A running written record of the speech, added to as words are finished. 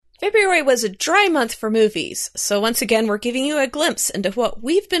February was a dry month for movies, so once again we're giving you a glimpse into what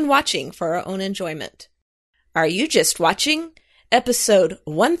we've been watching for our own enjoyment. Are You Just Watching? Episode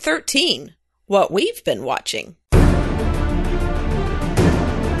 113, What We've Been Watching.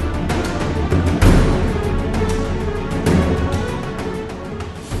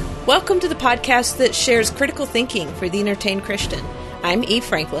 Welcome to the podcast that shares critical thinking for the entertained Christian. I'm Eve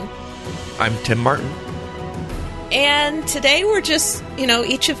Franklin. I'm Tim Martin. And today we're just,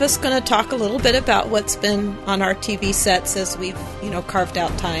 each of us going to talk a little bit about what's been on our TV sets as we've, carved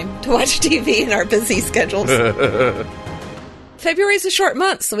out time to watch TV in our busy schedules. February's a short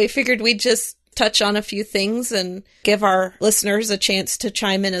month, so we figured we'd just touch on a few things and give our listeners a chance to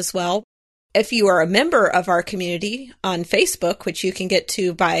chime in as well. If you are a member of our community on Facebook, which you can get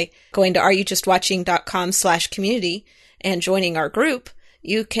to by going to areyoujustwatching.com/community and joining our group,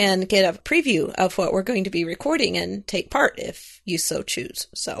 you can get a preview of what we're going to be recording and take part if you so choose.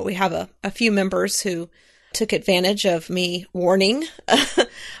 So we have a few members who took advantage of me warning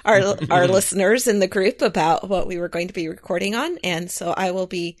our listeners in the group about what we were going to be recording on. And so I will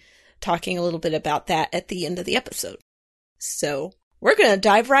be talking a little bit about that at the end of the episode. So we're going to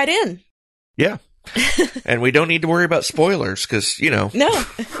dive right in. Yeah. And we don't need to worry about spoilers because, No.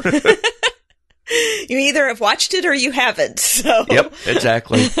 You either have watched it or you haven't. So. Yep,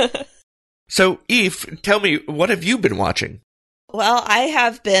 exactly. So, Eve, tell me, what have you been watching? Well, I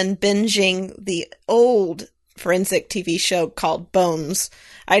have been binging the old forensic TV show called Bones.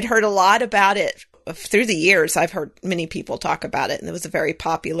 I'd heard a lot about it through the years. I've heard many people talk about it, and it was a very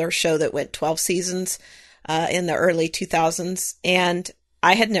popular show that went 12 seasons in the early 2000s, and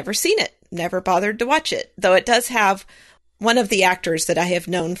I had never seen it, never bothered to watch it, though it does have one of the actors that I have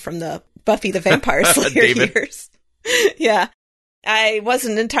known from the Buffy the Vampire Slayer years. Yeah. I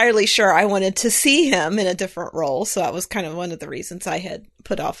wasn't entirely sure I wanted to see him in a different role, so that was kind of one of the reasons I had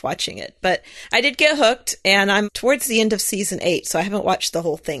put off watching it. But I did get hooked, and I'm towards the end of season 8, so I haven't watched the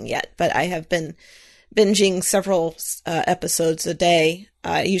whole thing yet, but I have been binging several episodes a day.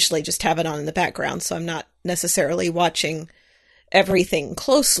 I usually just have it on in the background, so I'm not necessarily watching everything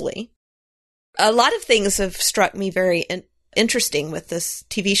closely. A lot of things have struck me very interesting with this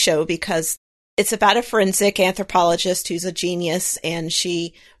TV show because it's about a forensic anthropologist who's a genius, and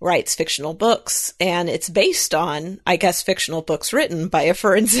she writes fictional books, and it's based on, I guess, fictional books written by a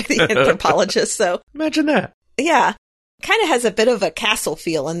forensic anthropologist. So imagine that. Yeah. Kind of has a bit of a Castle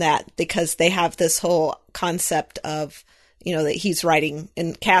feel in that because they have this whole concept of, that he's writing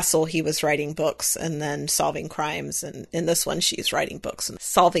in Castle, he was writing books and then solving crimes. And in this one, she's writing books and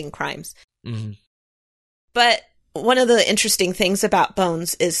solving crimes. Mm-hmm. But one of the interesting things about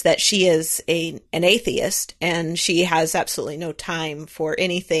Bones is that she is an atheist, and she has absolutely no time for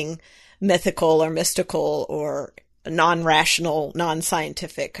anything mythical or mystical or non-rational,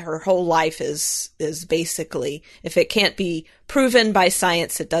 non-scientific. Her whole life is basically, if it can't be proven by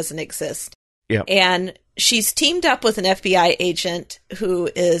science, it doesn't exist. Yeah. And she's teamed up with an FBI agent who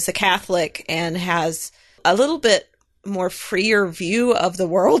is a Catholic and has a little bit more freer view of the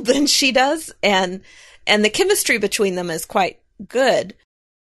world than she does. And the chemistry between them is quite good.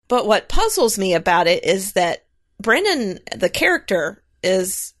 But what puzzles me about it is that Brennan, the character,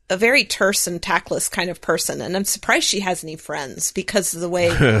 is a very terse and tactless kind of person. And I'm surprised she has any friends because of the way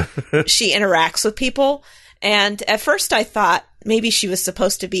she interacts with people. And at first I thought maybe she was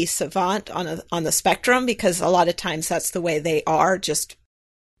supposed to be savant on the spectrum, because a lot of times that's the way they are, just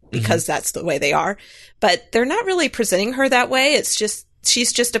because that's the way they are. But they're not really presenting her that way. It's just,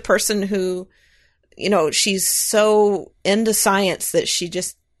 she's just a person who, she's so into science that she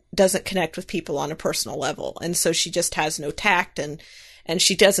just doesn't connect with people on a personal level. And so she just has no tact, and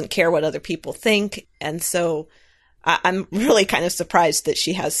she doesn't care what other people think. And so I'm really kind of surprised that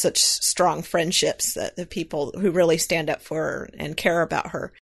she has such strong friendships, that the people who really stand up for her and care about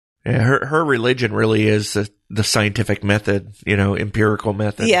her. Yeah, her religion really is the scientific method, empirical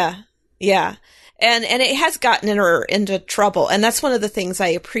method. Yeah. Yeah. And it has gotten her into trouble. And that's one of the things I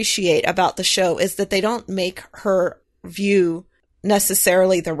appreciate about the show, is that they don't make her view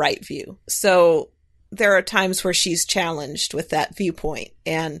necessarily the right view. So there are times where she's challenged with that viewpoint,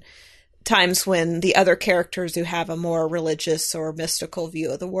 and times when the other characters who have a more religious or mystical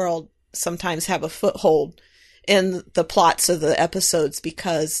view of the world sometimes have a foothold in the plots of the episodes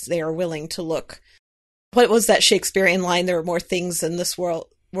because they are willing to look. What was that Shakespearean line? There are more things in this world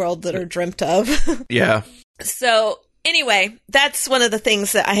that are dreamt of. Yeah. So anyway, that's one of the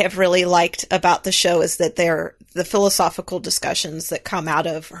things that I have really liked about the show, is that they're the philosophical discussions that come out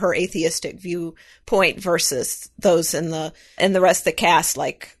of her atheistic viewpoint versus those in the rest of the cast,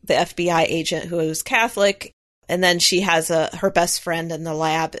 like the FBI agent who is Catholic, And then she has her best friend in the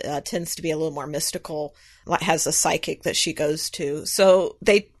lab, tends to be a little more mystical, has a psychic that she goes to. So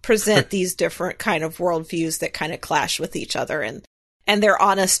they present these different kind of worldviews that kind of clash with each other, and they're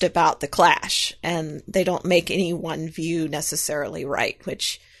honest about the clash, and they don't make any one view necessarily right,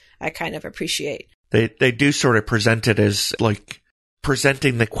 which I kind of appreciate. They do sort of present it as like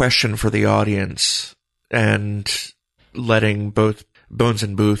presenting the question for the audience and letting both Bones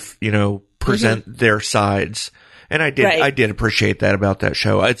and Booth, present their sides. And I did appreciate that about that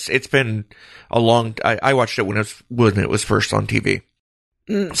show. It's been a long, I watched it when it was first on TV.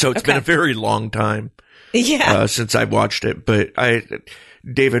 So it's been a very long time. Yeah. Since I've watched it, but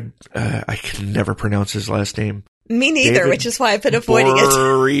David, I can never pronounce his last name. Me neither, David which is why I've been avoiding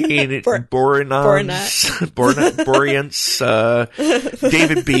it. Boreanaz,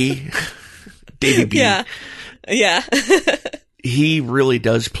 David B. Davey B. Yeah. Yeah. He really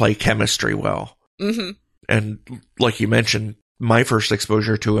does play chemistry well. Mm-hmm. And like you mentioned, my first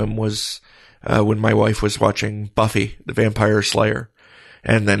exposure to him was when my wife was watching Buffy, the Vampire Slayer.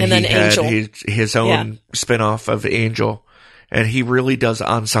 And then he had his own spinoff of Angel. And he really does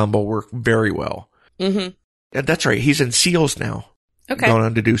ensemble work very well. Mm-hmm. And that's right. He's in SEALs now. Okay. Going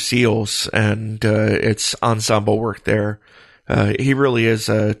on to do SEALs. And it's ensemble work there. He really is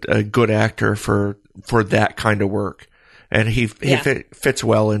a good actor for that kind of work. And he fits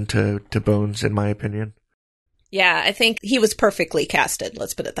well into Bones, in my opinion. Yeah, I think he was perfectly casted,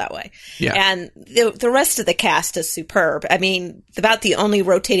 let's put it that way. Yeah. And the rest of the cast is superb. I mean, about the only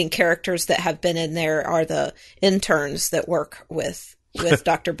rotating characters that have been in there are the interns that work with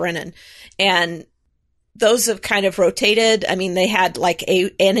Dr. Brennan. And those have kind of rotated. I mean, they had like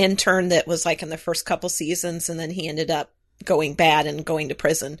an intern that was like in the first couple seasons, and then he ended up going bad and going to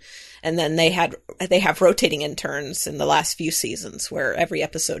prison. And then they have rotating interns in the last few seasons where every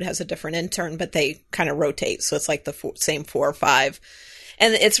episode has a different intern, but they kind of rotate. So it's like the same 4 or 5.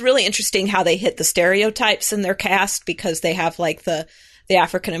 And it's really interesting how they hit the stereotypes in their cast, because they have like the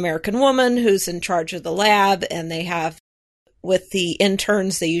African-American woman who's in charge of the lab, and they have, with the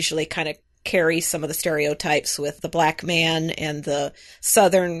interns, they usually kind of carry some of the stereotypes with the black man and the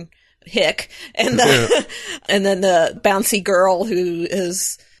Southern hick and and then the bouncy girl who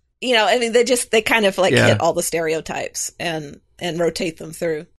is, I mean, they kind of like hit all the stereotypes and rotate them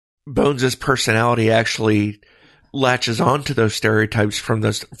through. Bones' personality actually latches onto those stereotypes from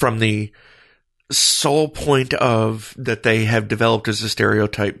the sole point of that they have developed as a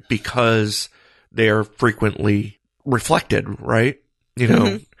stereotype because they are frequently reflected, right?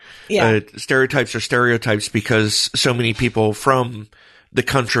 Mm-hmm. Yeah. Stereotypes are stereotypes because so many people from the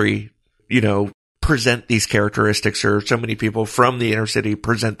country, present these characteristics, or so many people from the inner city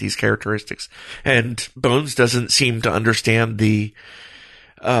present these characteristics. And Bones doesn't seem to understand the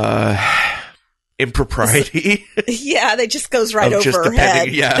impropriety. Yeah, they just goes right over her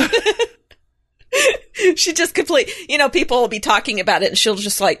head. Yeah. She just people will be talking about it and she'll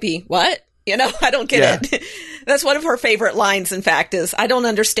just like be, what? I don't get it. That's one of her favorite lines, in fact, is, I don't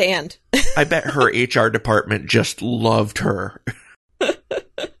understand. I bet her HR department just loved her.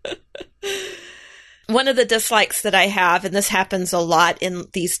 One of the dislikes that I have, and this happens a lot in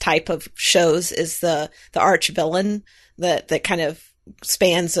these type of shows, is the arch villain that kind of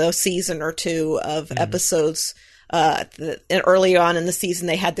spans a season or two of episodes. And early on in the season,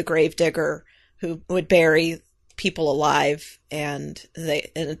 they had the gravedigger who would bury people alive, and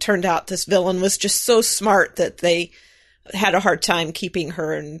it turned out this villain was just so smart that they had a hard time keeping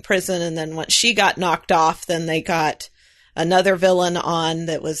her in prison. And then once she got knocked off, then they got another villain on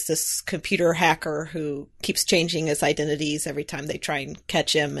that was this computer hacker who keeps changing his identities every time they try and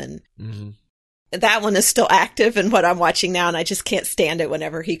catch him. And that one is still active in what I'm watching now. And I just can't stand it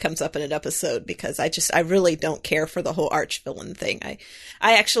whenever he comes up in an episode, because I really don't care for the whole arch villain thing. I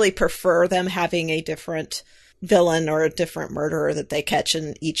actually prefer them having a different villain or a different murderer that they catch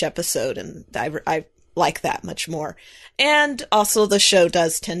in each episode. And I like that much more. And also the show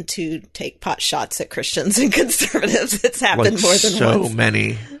does tend to take pot shots at Christians and conservatives. It's happened more than once. So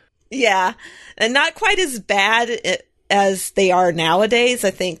many. Yeah. And not quite as bad as they are nowadays.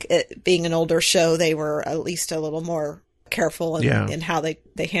 I think being an older show, they were at least a little more careful in how they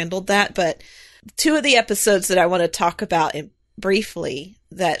handled that. But 2 of the episodes that I want to talk about briefly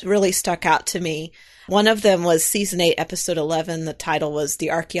that really stuck out to me, one of them was season 8, episode 11. The title was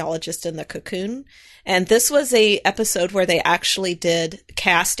The Archaeologist in the Cocoon. And this was a episode where they actually did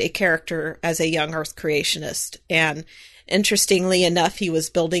cast a character as a young Earth creationist. And interestingly enough, he was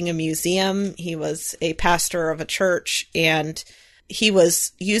building a museum. He was a pastor of a church, and he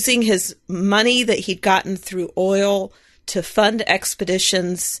was using his money that he'd gotten through oil to fund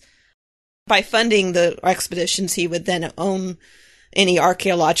expeditions By funding the expeditions, he would then own any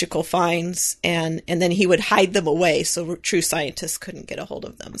archaeological finds, and then he would hide them away so true scientists couldn't get a hold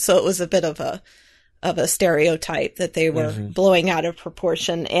of them. So it was a bit of a stereotype that they were blowing out of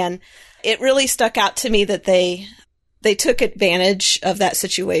proportion. And it really stuck out to me that they took advantage of that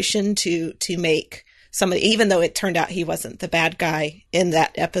situation to make somebody, even though it turned out he wasn't the bad guy in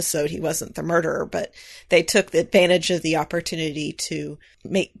that episode, he wasn't the murderer, but they took advantage of the opportunity to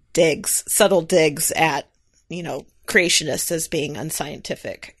make subtle digs at, creationists as being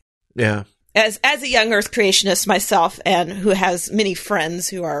unscientific. Yeah. As a young Earth creationist myself, and who has many friends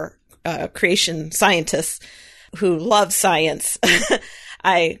who are creation scientists who love science,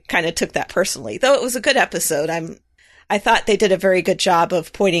 I kind of took that personally. Though it was a good episode, I thought they did a very good job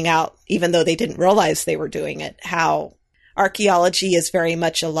of pointing out, even though they didn't realize they were doing it, how archaeology is very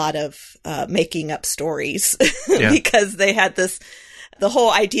much a lot of making up stories because they had the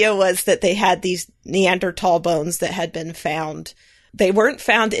whole idea was that they had these Neanderthal bones that had been found. They weren't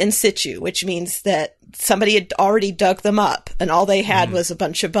found in situ, which means that somebody had already dug them up and all they had was a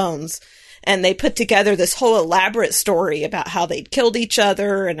bunch of bones. And they put together this whole elaborate story about how they'd killed each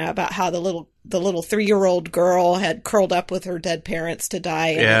other and about how the little 3-year-old girl had curled up with her dead parents to die.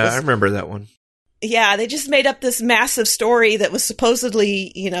 And I remember that one. Yeah, they just made up this massive story that was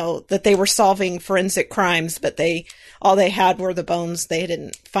supposedly, that they were solving forensic crimes, but all they had were the bones. They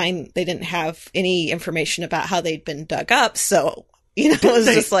didn't have any information about how they'd been dug up. So, it was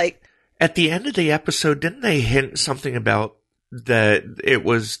just like. At the end of the episode, didn't they hint something about that it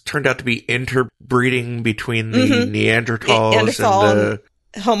was turned out to be interbreeding between the Neanderthals and the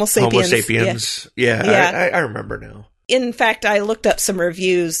Homo sapiens? Homo sapiens. Yeah. I remember now. In fact, I looked up some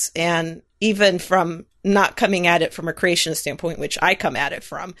reviews, and even from not coming at it from a creationist standpoint, which I come at it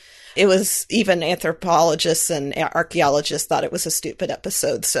from, it was even anthropologists and archaeologists thought it was a stupid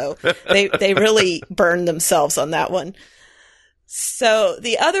episode. So they really burned themselves on that one. So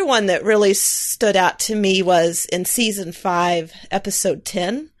the other one that really stood out to me was in season 5, episode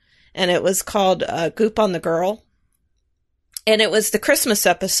 10, and it was called Goop on the Girl. And it was the Christmas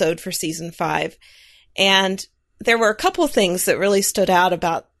episode for season 5. And there were a couple things that really stood out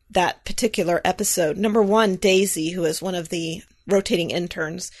about that particular episode. Number one, Daisy, who is one of the rotating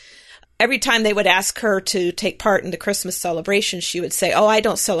interns, every time they would ask her to take part in the Christmas celebration, she would say, "Oh, I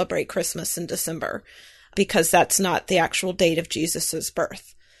don't celebrate Christmas in December because that's not the actual date of Jesus's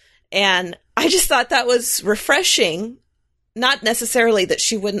birth." And I just thought that was refreshing. Not necessarily that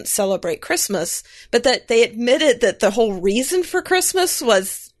she wouldn't celebrate Christmas, but that they admitted that the whole reason for Christmas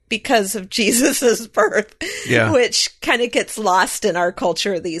was because of Jesus's birth, which kind of gets lost in our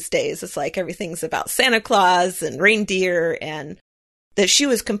culture these days. It's like everything's about Santa Claus and reindeer, and that she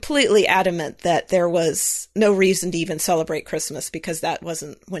was completely adamant that there was no reason to even celebrate Christmas because that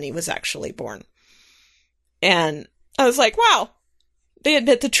wasn't when he was actually born. And I was like, wow, they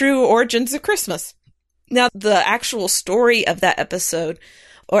admit the true origins of Christmas. Now, the actual story of that episode,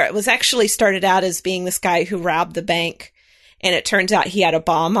 or it was actually started out as being this guy who robbed the bank, and it turns out he had a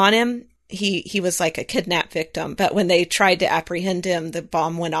bomb on him. He was like a kidnap victim, but when they tried to apprehend him, the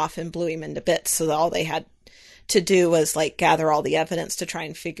bomb went off and blew him into bits. So all they had to do was like gather all the evidence to try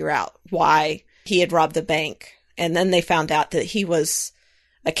and figure out why he had robbed the bank. And then they found out that he was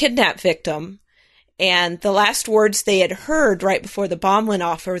a kidnap victim. And the last words they had heard right before the bomb went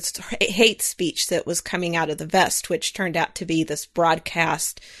off was hate speech that was coming out of the vest, which turned out to be this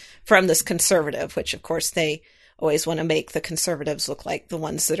broadcast from this conservative, which of course they always want to make the conservatives look like the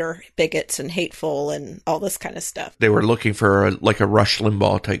ones that are bigots and hateful and all this kind of stuff. They were looking for a Rush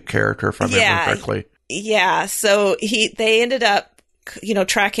Limbaugh type character, if I remember correctly. Yeah. So they ended up,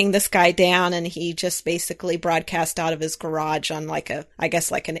 tracking this guy down, and he just basically broadcast out of his garage on I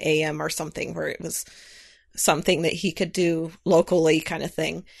guess an AM or something, where it was something that he could do locally kind of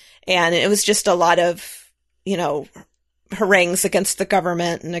thing. And it was just a lot of, harangues against the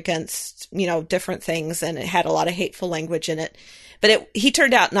government and against, different things. And it had a lot of hateful language in it, but he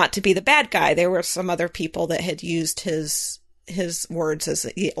turned out not to be the bad guy. There were some other people that had used his words as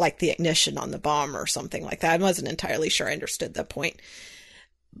like the ignition on the bomb or something like that. I wasn't entirely sure I understood the point.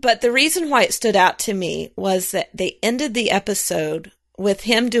 But the reason why it stood out to me was that they ended the episode with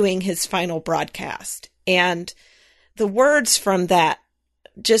him doing his final broadcast. And the words from that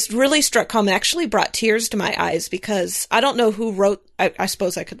just really struck home and actually brought tears to my eyes, because I don't know who wrote, I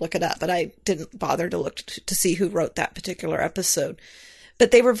suppose I could look it up, but I didn't bother to look to see who wrote that particular episode.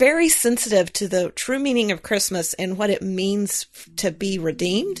 But they were very sensitive to the true meaning of Christmas and what it means to be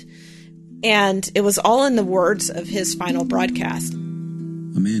redeemed. And it was all in the words of his final broadcast.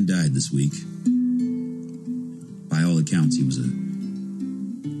 A man died this week. By all accounts, he was a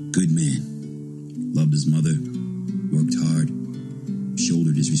good man. loved his mother, worked hard,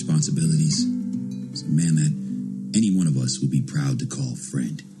 shouldered his responsibilities. He's a man that any one of us would be proud to call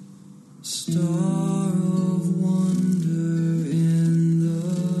friend. Star of wonder in the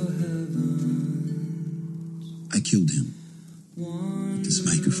heavens. I killed him with this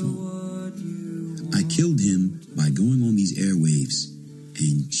microphone. I killed him by going on these airwaves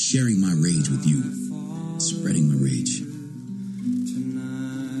and sharing my rage with you, spreading my rage.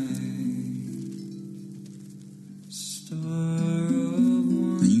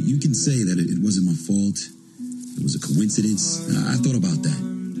 Now, you can say that it wasn't my fault. It was a coincidence. I thought about that.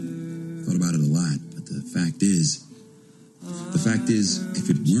 Thought about it a lot. But the fact is, if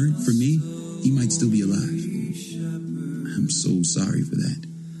it weren't for me, he might still be alive. I'm so sorry for that.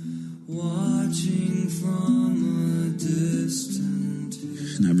 Watching from a distant.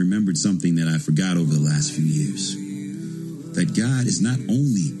 And I remembered something that I forgot over the last few years. That God is not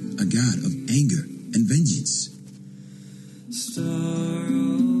only a God of anger and vengeance. Star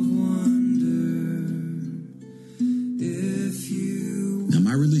of wonder, if you. Now,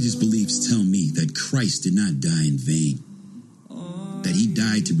 my religious beliefs tell me that Christ did not die in vain. That he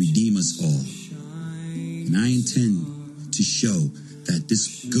died to redeem us all. And I intend to show that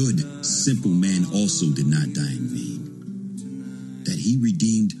this good, simple man also did not die in vain. That he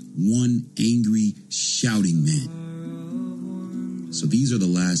redeemed one angry, shouting man. So these are the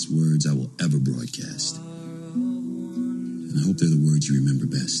last words I will ever broadcast. And I hope they're the words you remember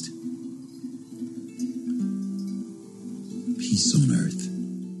best. Peace on earth.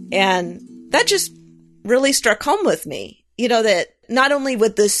 And that just really struck home with me. You know, that not only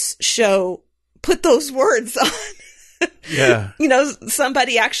would this show put those words on, Yeah. you know,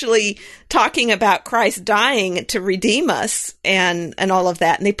 somebody actually talking about Christ dying to redeem us and all of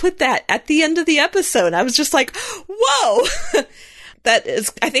that. And they put that at the end of the episode. I was just like, whoa,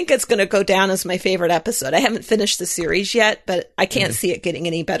 I think it's going to go down as my favorite episode. I haven't finished the series yet, but I can't see it getting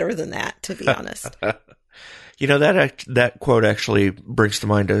any better than that, to be honest. You know, that quote actually brings to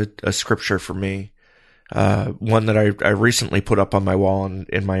mind a scripture for me. One that I recently put up on my wall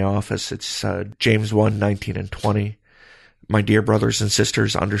in my office. It's James 1:19 and 20. My dear brothers and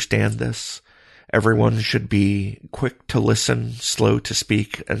sisters, understand this. Everyone should be quick to listen, slow to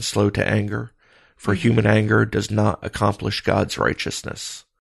speak, and slow to anger. For human anger does not accomplish God's righteousness.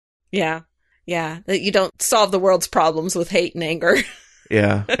 Yeah. Yeah. That you don't solve the world's problems with hate and anger.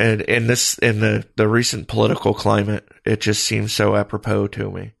 Yeah. And in the recent political climate, it just seems so apropos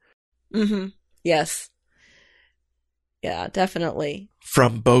to me. Mm-hmm. Yes. Yeah, definitely.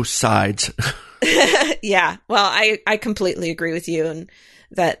 From both sides. Yeah. Well, I completely agree with you. And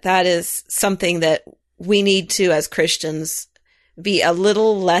that is something that we need to, as Christians, be a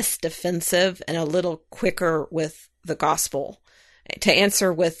little less defensive and a little quicker with the gospel, to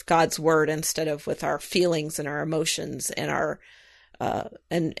answer with God's word instead of with our feelings and our emotions and our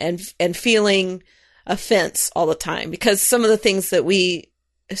and feeling offense all the time. Because some of the things that we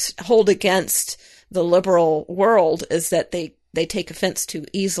hold against the liberal world is that they take offense too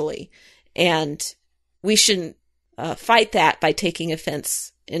easily, and we shouldn't fight that by taking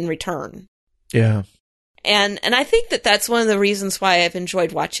offense in return. Yeah. And I think that that's one of the reasons why I've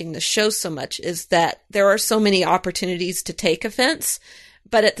enjoyed watching the show so much, is that there are so many opportunities to take offense,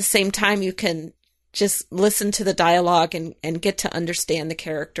 but at the same time you can just listen to the dialogue and get to understand the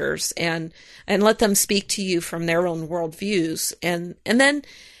characters and let them speak to you from their own worldviews. And then,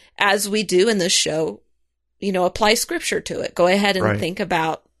 as we do in this show, you know, apply scripture to it. Go ahead and think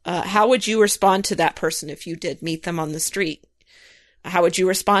about how would you respond to that person if you did meet them on the street? How would you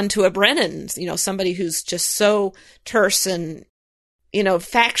respond to a Brennan, you know, somebody who's just so terse and, you know,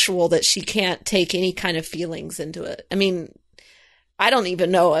 factual that she can't take any kind of feelings into it? I mean, I don't even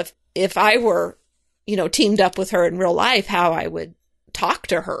know if I were, you know, teamed up with her in real life, how I would talk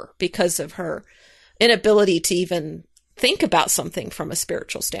to her because of her inability to even think about something from a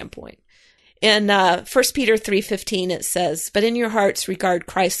spiritual standpoint. In 1 Peter 3:15, it says, "But in your hearts regard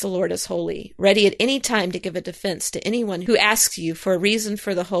Christ the Lord as holy, ready at any time to give a defense to anyone who asks you for a reason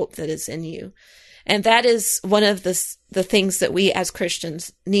for the hope that is in you." And that is one of the things that we as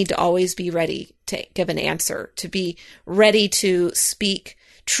Christians need to always be ready to give an answer, to be ready to speak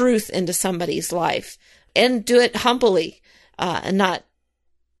truth into somebody's life, and do it humbly, and not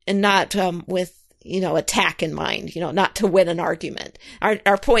with, you know, attack in mind, you know, not to win an argument.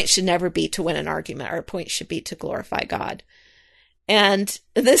 Our point should never be to win an argument. Our point should be to glorify God. And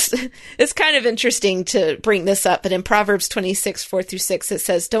this is kind of interesting to bring this up, but in Proverbs 26:4-6, it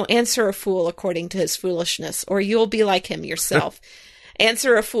says, "Don't answer a fool according to his foolishness, or you'll be like him yourself.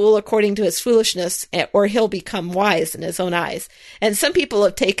 Answer a fool according to his foolishness, or he'll become wise in his own eyes." And some people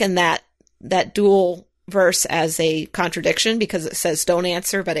have taken that that dual verse as a contradiction because it says don't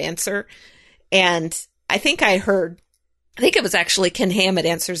answer, but answer. And I think it was actually Ken Ham at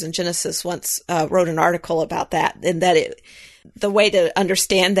Answers in Genesis once wrote an article about that, and that the way to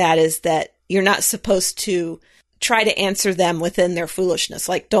understand that is that you're not supposed to try to answer them within their foolishness.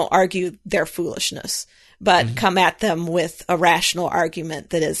 Like, don't argue their foolishness, but come at them with a rational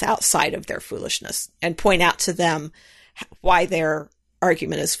argument that is outside of their foolishness and point out to them why their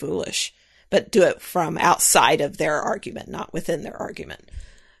argument is foolish, but do it from outside of their argument, not within their argument.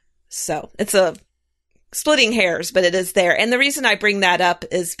 So it's a splitting hairs, but it is there. And the reason I bring that up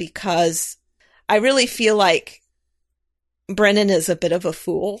is because I really feel like Brennan is a bit of a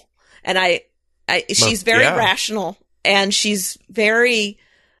fool. And she's very rational and she's very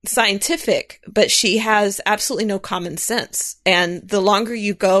scientific, but she has absolutely no common sense. And the longer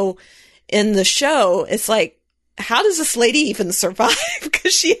you go in the show, it's like, how does this lady even survive?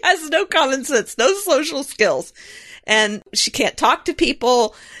 Because she has no common sense, no social skills, and she can't talk to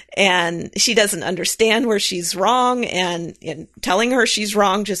people, and she doesn't understand where she's wrong, and telling her she's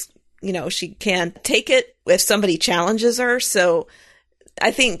wrong, just, she can't take it if somebody challenges her. So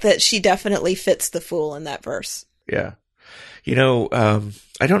I think that she definitely fits the fool in that verse. Yeah.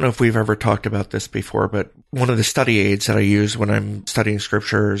 I don't know if we've ever talked about this before, but one of the study aids that I use when I'm studying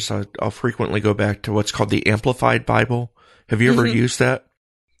scriptures, I'll frequently go back to what's called the Amplified Bible. Have you ever used that?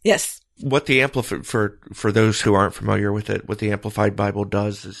 Yes. What the Amplified, for those who aren't familiar with it, what the Amplified Bible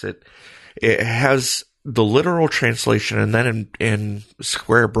does is it has the literal translation, and then in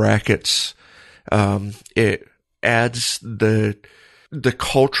square brackets, it adds the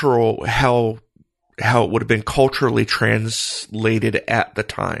cultural, how it would have been culturally translated at the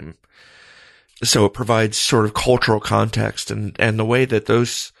time. So it provides sort of cultural context, and the way that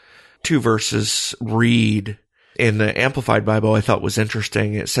those two verses read in the Amplified Bible I thought was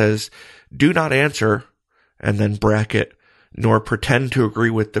interesting. It says, "Do not answer," and then bracket, "nor pretend to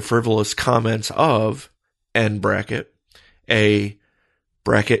agree with the frivolous comments of," end bracket, "a,"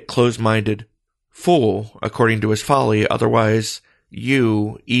 bracket, "close-minded fool according to his folly, otherwise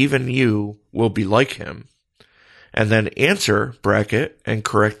you, even you, will be like him," and then answer, bracket, and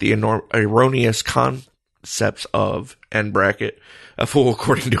correct the erroneous concepts of, end bracket, "a fool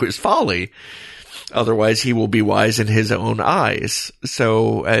according to his folly, otherwise he will be wise in his own eyes."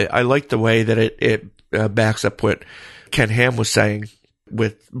 So I like the way that it backs up what Ken Ham was saying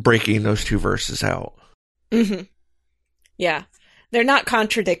with breaking those two verses out. Mm-hmm. Yeah. They're not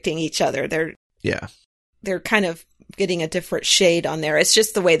contradicting each other. They're kind of getting a different shade on there. It's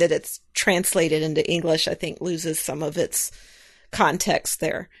just the way that it's translated into English, I think, loses some of its context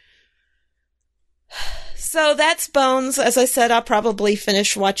there. So that's Bones. As I said, I'll probably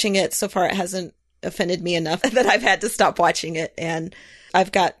finish watching it. So far, it hasn't offended me enough that I've had to stop watching it. And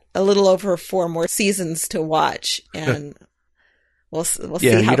I've got a little over 4 more seasons to watch. And we'll see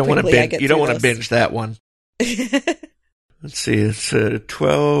how quickly I get through those. You don't want to binge that one. Let's see. It's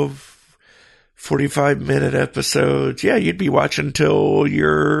 12... 45-minute episodes. Yeah, you'd be watching till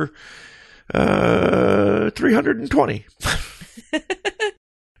you're 320.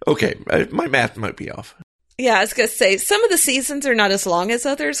 Okay, my math might be off. Yeah, I was going to say, some of the seasons are not as long as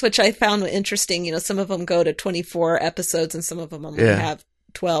others, which I found interesting. Some of them go to 24 episodes and some of them only have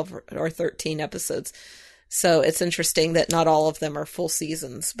 12 or 13 episodes. So it's interesting that not all of them are full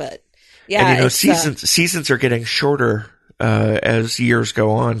seasons, but yeah. And seasons are getting shorter as years go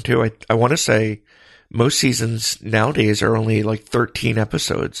on too. I want to say most seasons nowadays are only like 13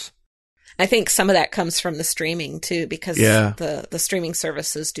 episodes. I think some of that comes from the streaming too, because the streaming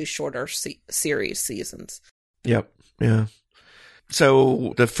services do shorter seasons. Yep. Yeah.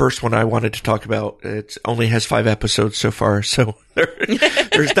 So the first one I wanted to talk about, it only has 5 episodes so far, so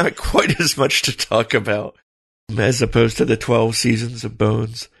there's not quite as much to talk about as opposed to the 12 seasons of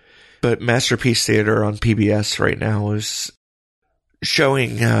Bones. But Masterpiece Theater on PBS right now is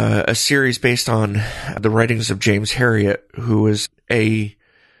showing a series based on the writings of James Herriot, who is a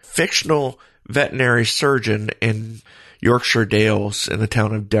fictional veterinary surgeon in Yorkshire Dales in the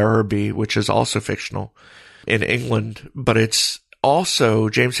town of Derby, which is also fictional in England. But it's also,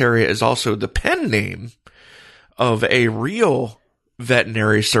 James Herriot is also the pen name of a real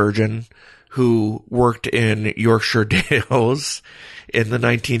veterinary surgeon who worked in Yorkshire Dales in the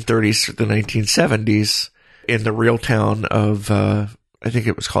 1930s to the 1970s in the real town of, I think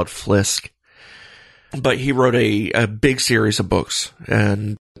it was called Flisk. But he wrote a big series of books,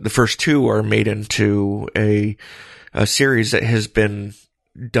 and the first 2 are made into a series that has been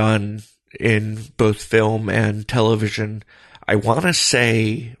done in both film and television. I want to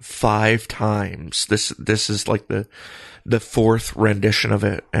say 5 times. This is like the 4th rendition of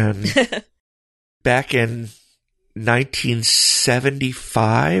it, and back in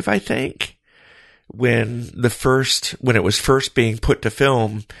 1975, I think, when it was first being put to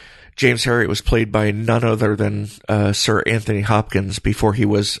film, James Herriot was played by none other than Sir Anthony Hopkins before he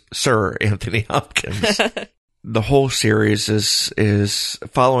was Sir Anthony Hopkins. The whole series is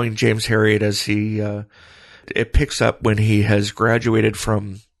following James Herriot as it picks up when he has graduated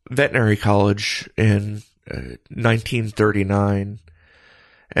from veterinary college in 1939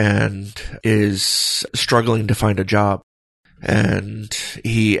 and is struggling to find a job. And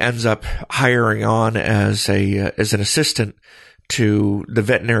he ends up hiring on as an assistant to the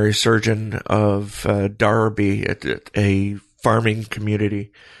veterinary surgeon of Derby, a farming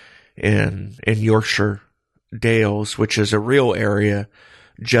community in Yorkshire Dales, which is a real area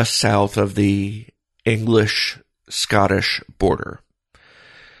just south of the English-Scottish border.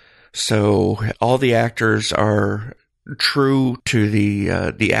 So all the actors are true to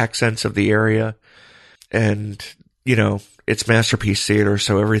the accents of the area, and it's Masterpiece Theater,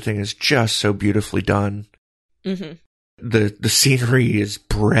 so everything is just so beautifully done. Mm-hmm. The scenery is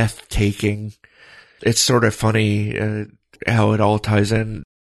breathtaking. It's sort of funny how it all ties in.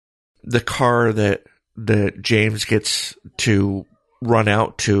 The car that James gets to run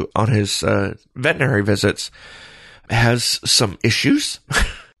out to on his veterinary visits has some issues.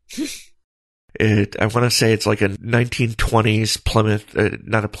 I want to say it's like a 1920s Plymouth,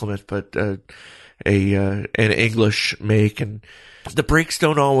 not a Plymouth, but an English make, and the brakes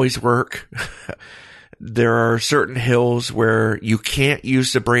don't always work. There are certain hills where you can't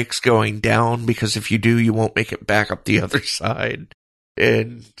use the brakes going down because if you do, you won't make it back up the other side.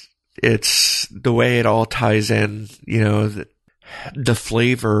 And it's the way it all ties in, the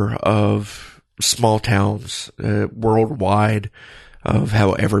flavor of small towns worldwide, of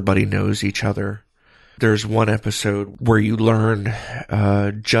how everybody knows each other. There's one episode where you learn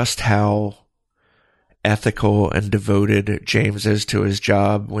just how ethical and devoted James is to his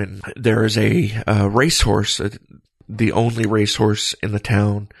job when there is a racehorse, the only racehorse in the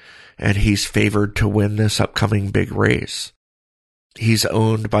town, and he's favored to win this upcoming big race. He's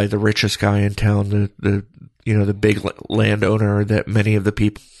owned by the richest guy in town, the big landowner that many of the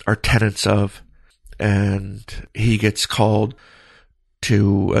people are tenants of, and he gets called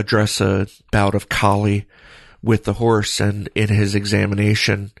to address a bout of collie with the horse, and in his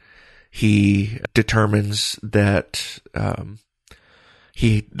examination, he determines that the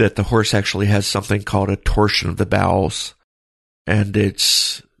horse actually has something called a torsion of the bowels, and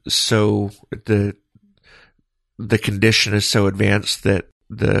it's so the condition is so advanced that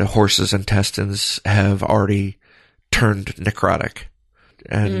the horse's intestines have already turned necrotic,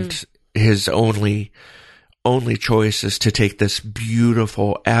 and his only choice is to take this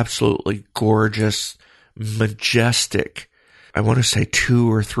beautiful, absolutely gorgeous, majestic, I want to say 2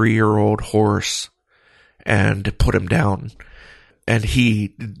 or 3 year old horse, and put him down. And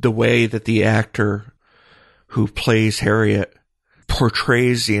the way that the actor who plays Herriot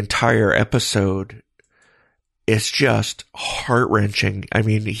portrays the entire episode, it's just heart-wrenching. I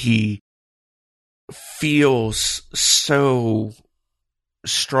mean, he feels so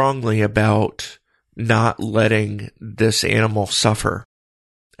strongly about not letting this animal suffer.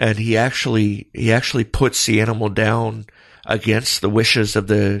 And he actually puts the animal down against the wishes of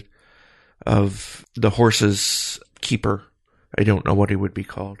the horse's keeper. I don't know what he would be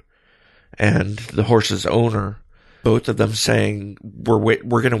called. And the horse's owner, both of them saying, we're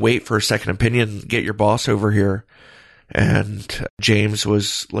going to wait for a second opinion, get your boss over here. And James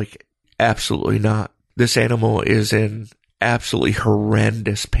was like, absolutely not. This animal is in absolutely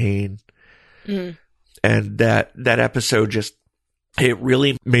horrendous pain. Mm. And that episode just, it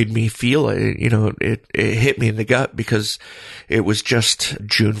really made me feel it. It hit me in the gut because it was just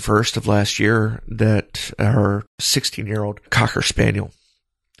June 1st of last year that our 16-year-old Cocker Spaniel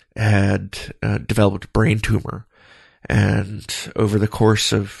had developed a brain tumor. And over the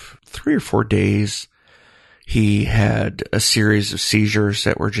course of 3 or 4 days, he had a series of seizures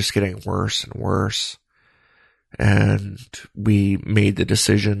that were just getting worse and worse. And we made the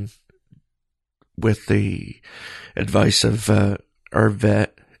decision, with the advice of our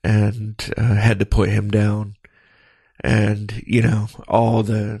vet, and had to put him down. And, all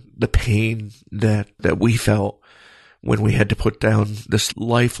the pain that we felt when we had to put down this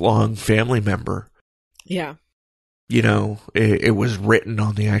lifelong family member. Yeah. It was written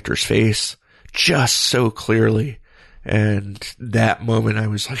on the actor's face just so clearly. And that moment I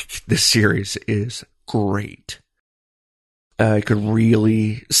was like, this series is great. I could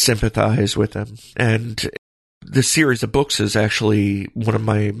really sympathize with him. And the series of books is actually one of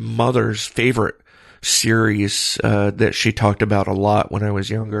my mother's favorite series that she talked about a lot when I was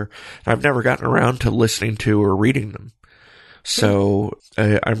younger. I've never gotten around to listening to or reading them. So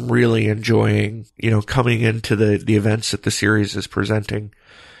I'm really enjoying, coming into the events that the series is presenting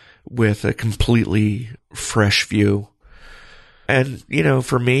with a completely fresh view. And,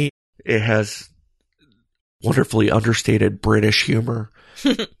 for me, it has wonderfully understated British humor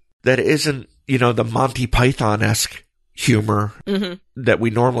that isn't, the Monty Python-esque humor that we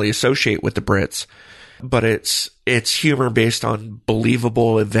normally associate with the Brits, but it's humor based on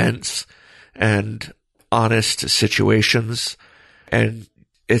believable events and honest situations, and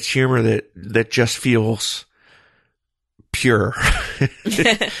it's humor that just feels pure.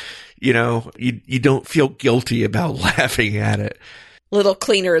 You don't feel guilty about laughing at it. Little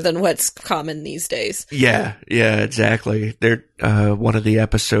cleaner than what's common these days. Yeah, exactly. One of the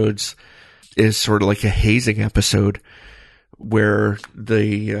episodes is sort of like a hazing episode where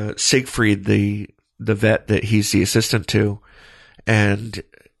the Siegfried, the vet that he's the assistant to, and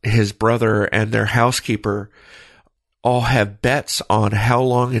his brother and their housekeeper all have bets on how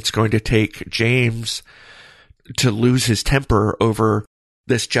long it's going to take James to lose his temper over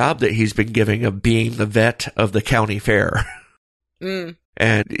this job that he's been giving of being the vet of the county fair. Mm.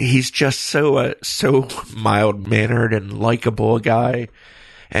 And he's just so mild-mannered and likable a guy.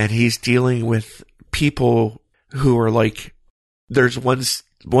 And he's dealing with people who are like, there's one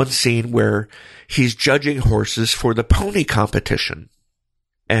scene where he's judging horses for the pony competition.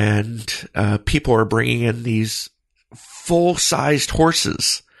 And people are bringing in these full-sized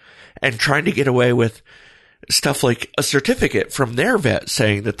horses and trying to get away with stuff like a certificate from their vet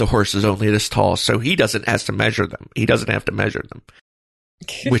saying that the horse is only this tall, so he doesn't have to measure them. He doesn't have to measure them,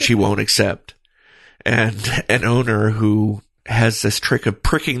 which he won't accept. And an owner who has this trick of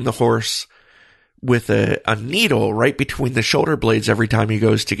pricking the horse with a needle right between the shoulder blades every time he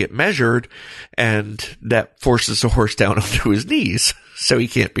goes to get measured, and that forces the horse down onto his knees, so he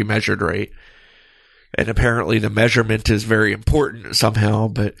can't be measured right. And apparently the measurement is very important somehow,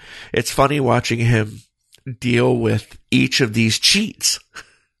 but it's funny watching him deal with each of these cheats.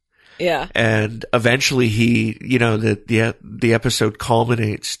 Yeah. And eventually he, the episode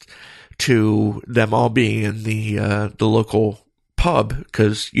culminates to them all being in the local pub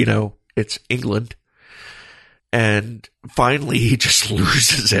because, it's England. And finally he just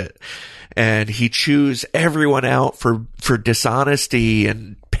loses it. And he chews everyone out for dishonesty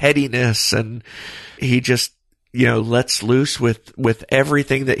and pettiness. And he just, lets loose with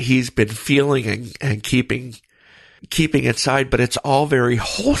everything that he's been feeling and keeping inside, but it's all very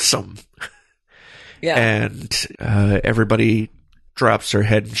wholesome. Yeah. And everybody drops their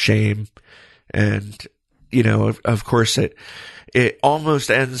head in shame. And, of course it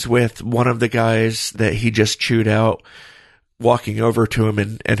almost ends with one of the guys that he just chewed out walking over to him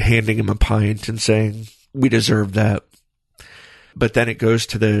and handing him a pint and saying, "We deserve that." But then it goes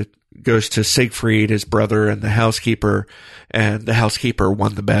to Siegfried, his brother, and the housekeeper, and the housekeeper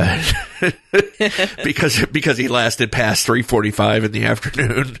won the bet because he lasted past 3:45 in the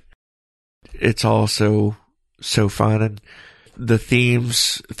afternoon. It's all so fun, and the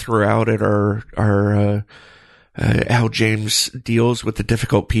themes throughout it are how James deals with the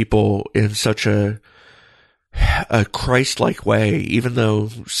difficult people in such a Christ-like way, even though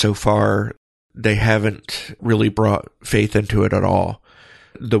so far they haven't really brought faith into it at all.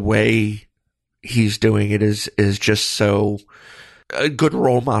 The way he's doing it is just so a good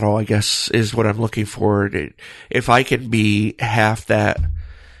role model, I guess, is what I'm looking for. If I can be half that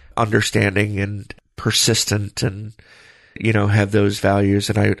understanding and persistent and, have those values,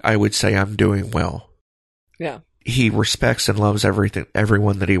 and I would say I'm doing well. Yeah. He respects and loves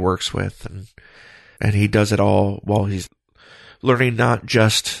everyone that he works with, and he does it all while he's learning not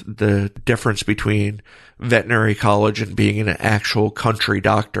just the difference between veterinary college and being an actual country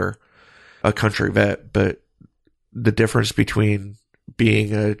doctor, a country vet, but the difference between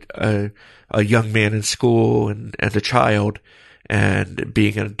being a young man in school and a child and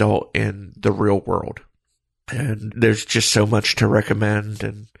being an adult in the real world. And there's just so much to recommend.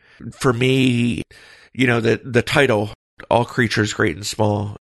 And for me, the title, All Creatures Great and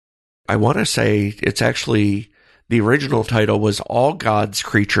Small, I want to say it's actually, the original title was All God's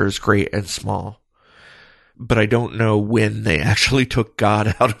Creatures Great and Small. But I don't know when they actually took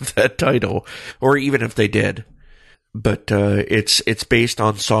God out of that title, or even if they did. But it's based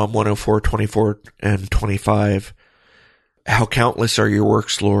on Psalm 104:24 and 25. How countless are your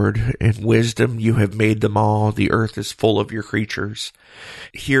works, Lord. In wisdom you have made them all. The earth is full of your creatures.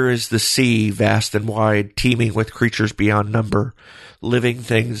 Here is the sea, vast and wide, teeming with creatures beyond number, living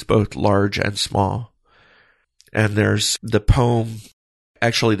things both large and small. And there's the poem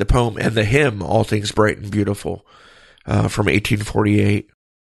actually the poem and the hymn, All Things Bright and Beautiful, from 1848,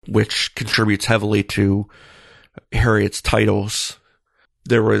 which contributes heavily to Harriet's titles.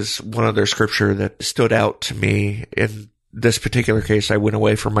 There was one other scripture that stood out to me. In this particular case, I went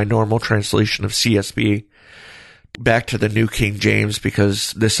away from my normal translation of CSB back to the New King James,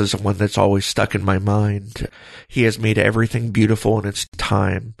 because this is one that's always stuck in my mind. He has made everything beautiful in its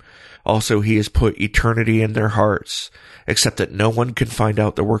time. Also, he has put eternity in their hearts, except that no one can find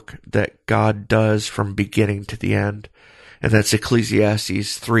out the work that God does from beginning to the end. And that's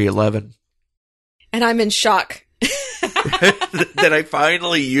Ecclesiastes 3:11. And I'm in shock. That I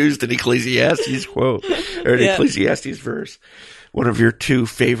finally used an Ecclesiastes quote, or an Ecclesiastes verse. One of your two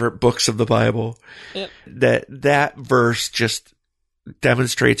favorite books of the Bible. Yep. That verse just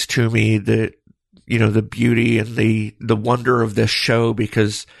demonstrates to me that, the beauty and the wonder of this show,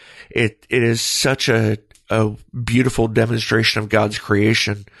 because it is such a beautiful demonstration of God's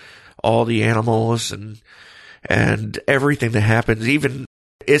creation. All the animals and everything that happens. Even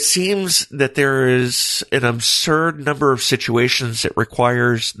it seems that there is an absurd number of situations that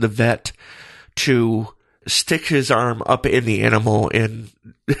requires the vet to stick his arm up in the animal in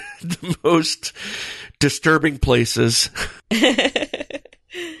the most disturbing places.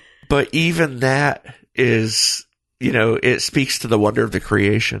 But even that is, it speaks to the wonder of the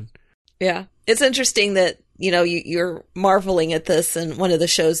creation. Yeah. It's interesting that, you're marveling at this, and one of the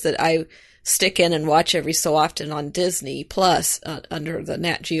shows that I stick in and watch every so often on Disney Plus under the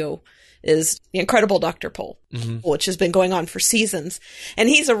Nat Geo is The Incredible Dr. Pol, which has been going on for seasons. And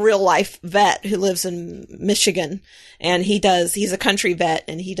he's a real life vet who lives in Michigan, and he's a country vet,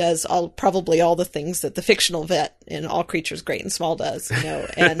 and he does probably all the things that the fictional vet in All Creatures Great and Small does,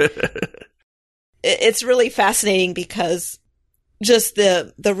 and it's really fascinating because just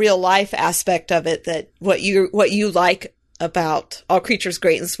the real life aspect of it, that what you like about All Creatures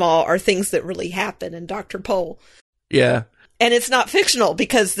Great and Small are things that really happen in Dr. Pol. Yeah. And it's not fictional,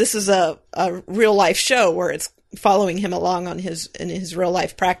 because this is a real life show where it's following him along in his real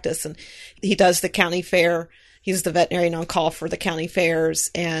life practice. And he does the county fair. He's the veterinarian on call for the county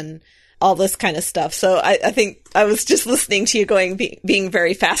fairs and all this kind of stuff. So I think I was just listening to you being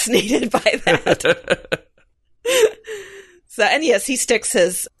very fascinated by that. So, and yes, he sticks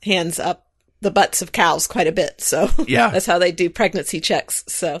his hands up the butts of cows quite a bit. So yeah, that's how they do pregnancy checks.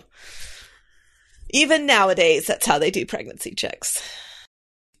 So even nowadays, that's how they do pregnancy checks.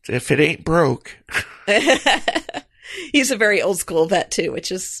 If it ain't broke. He's a very old school vet too, which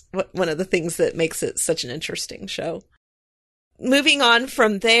is one of the things that makes it such an interesting show. Moving on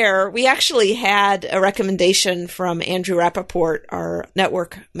from there, we actually had a recommendation from Andrew Rappaport, our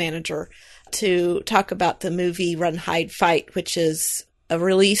network manager, to talk about the movie Run, Hide, Fight, which is a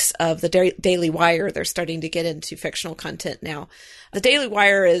release of the Daily Wire. They're starting to get into fictional content now. The Daily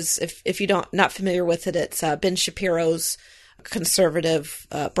Wire is, if you not familiar with it, it's Ben Shapiro's conservative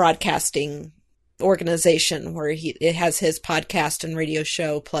broadcasting organization where it has his podcast and radio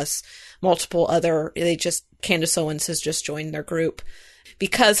show plus multiple other. Candace Owens has just joined their group.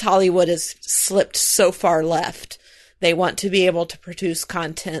 Because Hollywood has slipped so far left, they want to be able to produce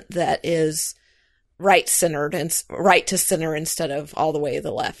content that is right-centered and right to center instead of all the way to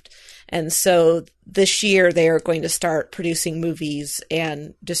the left. And so this year they are going to start producing movies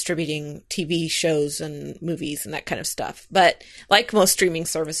and distributing TV shows and movies and that kind of stuff. But like most streaming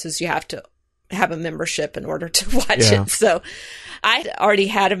services, you have to have a membership in order to watch it. So I already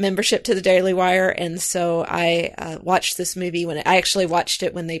had a membership to the Daily Wire, and so I watched this movie I actually watched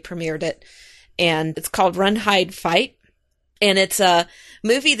it when they premiered it. And it's called Run, Hide, Fight. And it's a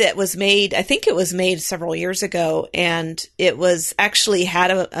movie that was made, I think it was made several years ago, and it was actually had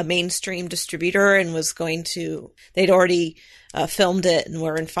a mainstream distributor and they'd already filmed it and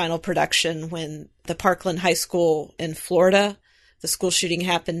were in final production when the Parkland High School in Florida, the school shooting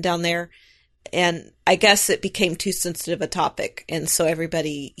happened down there. And I guess it became too sensitive a topic. And so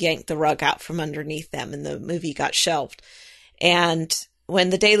everybody yanked the rug out from underneath them and the movie got shelved. And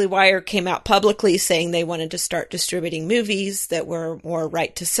when the Daily Wire came out publicly saying they wanted to start distributing movies that were more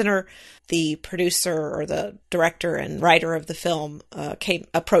right to center, the producer or the director and writer of the film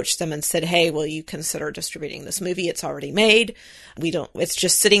approached them and said, "Hey, will you consider distributing this movie? It's already made. It's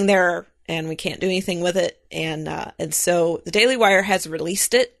just sitting there and we can't do anything with it." And so the Daily Wire has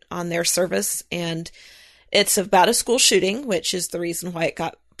released it on their service, and it's about a school shooting, which is the reason why it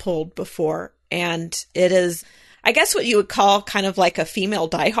got pulled before. And it is, I guess, what you would call kind of like a female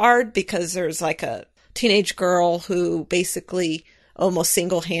Die Hard, because there's like a teenage girl who basically almost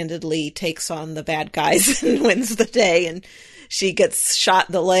single-handedly takes on the bad guys and wins the day. And she gets shot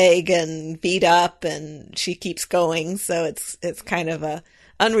in the leg and beat up, and she keeps going. So it's kind of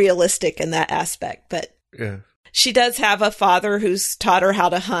unrealistic in that aspect. But Yeah. she does have a father who's taught her how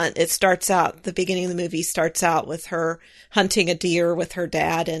to hunt. It starts out, the beginning of the movie starts out with her hunting a deer with her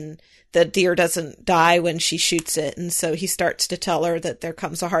dad, and the deer doesn't die when she shoots it. And so he starts to tell her that there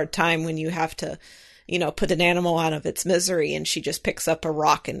comes a hard time when you have to, put an animal out of its misery. And she just picks up a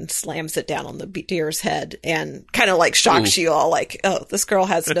rock and slams it down on the deer's head and kind of like shocks you all, like, oh, this girl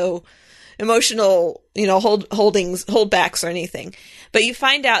has no emotional, holdbacks or anything. But you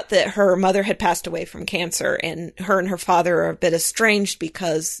find out that her mother had passed away from cancer, and her father are a bit estranged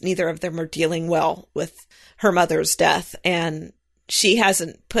because neither of them are dealing well with her mother's death. And she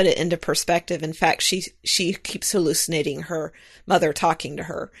hasn't put it into perspective. In fact, she keeps hallucinating her mother talking to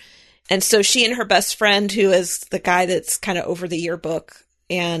her. And so she and her best friend, who is the guy that's kind of over the yearbook,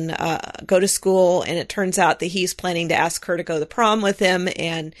 and go to school. And it turns out that he's planning to ask her to go to prom with him,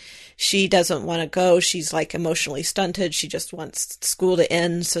 and she doesn't want to go. She's like emotionally stunted. She just wants school to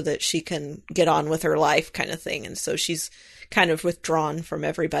end so that she can get on with her life, kind of thing. And so she's kind of withdrawn from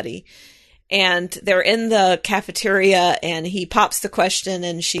everybody. And they're in the cafeteria, and he pops the question,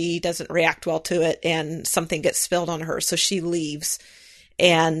 and she doesn't react well to it, and something gets spilled on her. So she leaves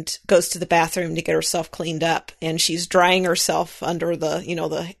and goes to the bathroom to get herself cleaned up. And she's drying herself under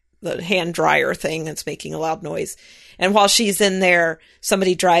the hand dryer thing that's making a loud noise. And while she's in there,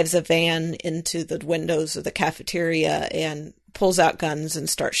 somebody drives a van into the windows of the cafeteria and pulls out guns and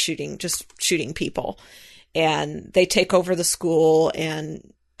starts shooting people. And they take over the school,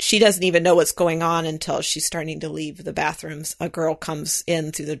 and she doesn't even know what's going on until she's starting to leave the bathrooms. A girl comes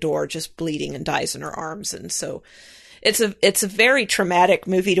in through the door just bleeding and dies in her arms. And so it's a very traumatic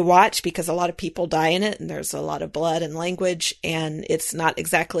movie to watch because a lot of people die in it, and there's a lot of blood and language, and it's not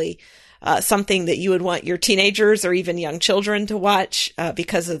exactly something that you would want your teenagers or even young children to watch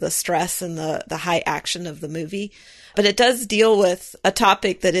because of the stress and the high action of the movie. But it does deal with a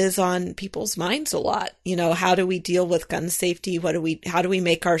topic that is on people's minds a lot. How do we deal with gun safety? How do we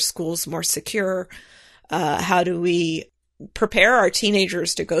make our schools more secure? How do we prepare our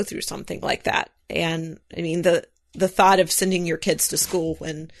teenagers to go through something like that? And I mean, the thought of sending your kids to school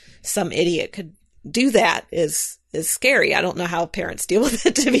when some idiot could do that is scary. I don't know how parents deal with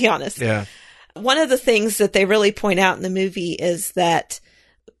it, to be honest. Yeah. One of the things that they really point out in the movie is that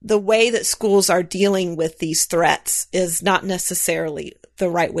the way that schools are dealing with these threats is not necessarily the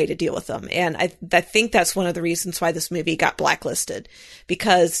right way to deal with them. And I think that's one of the reasons why this movie got blacklisted,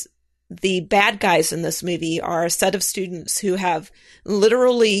 because the bad guys in this movie are a set of students who have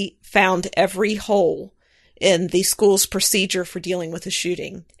literally found every hole in the school's procedure for dealing with a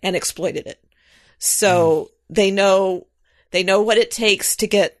shooting and exploited it. So they know what it takes to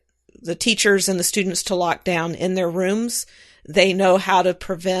get the teachers and the students to lock down in their rooms. They know how to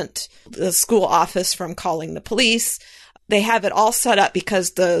prevent the school office from calling the police. They have it all set up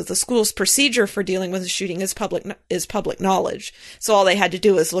because the school's procedure for dealing with a shooting is public knowledge. So all they had to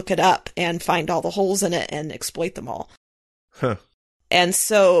do is look it up and find all the holes in it and exploit them all. Huh. And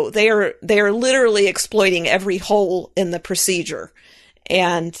so they are literally exploiting every hole in the procedure.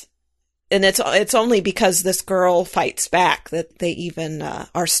 And it's only because this girl fights back that they even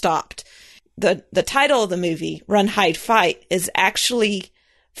are stopped. The title of the movie, Run, Hide, Fight, is actually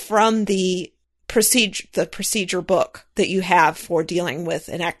from the procedure book that you have for dealing with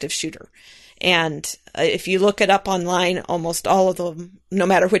an active shooter. And if you look it up online, almost all of them, no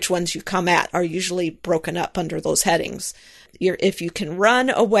matter which ones you come at, are usually broken up under those headings. If you can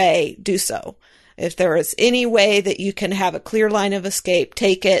run away, do so. If there is any way that you can have a clear line of escape,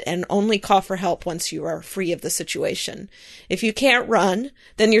 take it, and only call for help once you are free of the situation. If you can't run,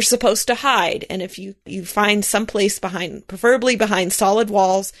 then you're supposed to hide. And if you find some place preferably behind solid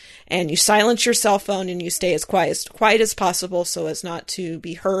walls, and you silence your cell phone and you stay as quiet as possible so as not to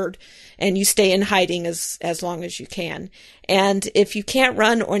be heard, and you stay in hiding as long as you can. And if you can't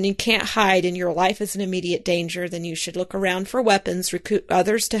run or you can't hide and your life is in immediate danger, then you should look around for weapons, recruit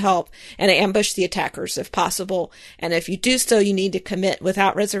others to help, and ambush the attackers if possible. And if you do so, you need to commit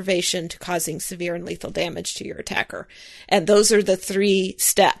without reservation to causing severe and lethal damage to your attacker. And those are the 3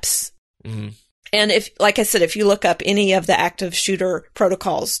 steps. Mm-hmm. And like I said, if you look up any of the active shooter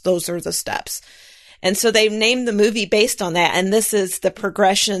protocols, those are the steps. And so they've named the movie based on that. And this is the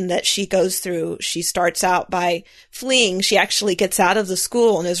progression that she goes through. She starts out by fleeing. She actually gets out of the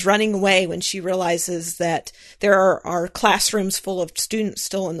school and is running away when she realizes that there are classrooms full of students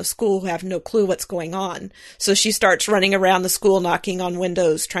still in the school who have no clue what's going on. So she starts running around the school, knocking on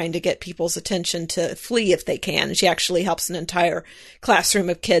windows, trying to get people's attention to flee if they can. She actually helps an entire classroom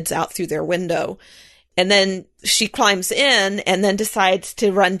of kids out through their window. And then she climbs in and then decides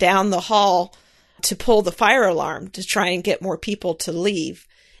to run down the hall to pull the fire alarm to try and get more people to leave.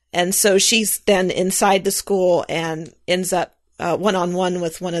 And so she's then inside the school and ends up one-on-one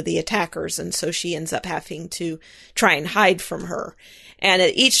with one of the attackers. And so she ends up having to try and hide from her. And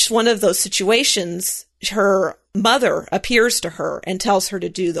at each one of those situations, her mother appears to her and tells her to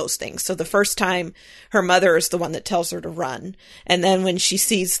do those things. So the first time, her mother is the one that tells her to run. And then when she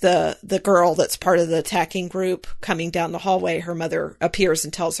sees the girl that's part of the attacking group coming down the hallway, her mother appears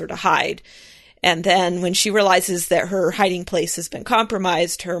and tells her to hide. And then when she realizes that her hiding place has been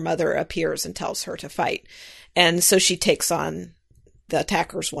compromised, her mother appears and tells her to fight. And so she takes on the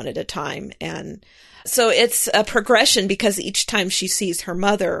attackers one at a time. And so it's a progression because each time she sees her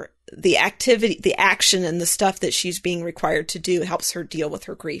mother, the activity, the action and the stuff that she's being required to do helps her deal with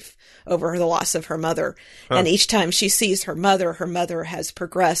her grief over the loss of her mother. Huh. And each time she sees her mother has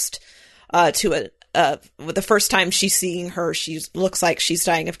progressed to the first time she's seeing her, she looks like she's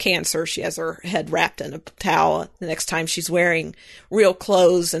dying of cancer. She has her head wrapped in a towel. The next time she's wearing real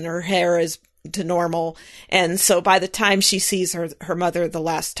clothes and her hair is to normal. And so by the time she sees her mother the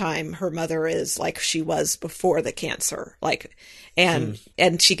last time, her mother is like she was before the cancer,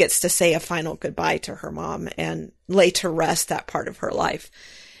 and she gets to say a final goodbye to her mom and lay to rest that part of her life.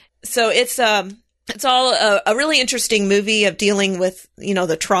 So it's all a really interesting movie of dealing with,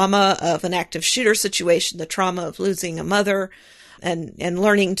 the trauma of an active shooter situation, the trauma of losing a mother, and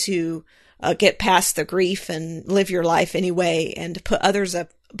learning to get past the grief and live your life anyway, and to put others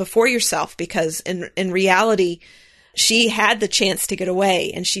up before yourself, because in reality, she had the chance to get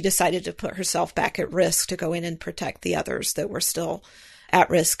away, and she decided to put herself back at risk to go in and protect the others that were still at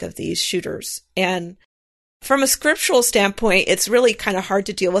risk of these shooters. And from a scriptural standpoint, it's really kind of hard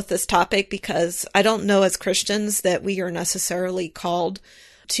to deal with this topic because I don't know as Christians that we are necessarily called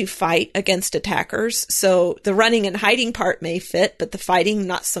to fight against attackers. So the running and hiding part may fit, but the fighting,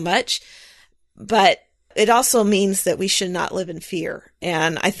 not so much. But it also means that we should not live in fear.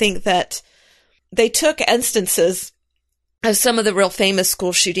 And I think that they took instances of some of the real famous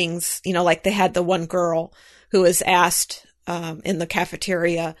school shootings, like they had the one girl who was asked in the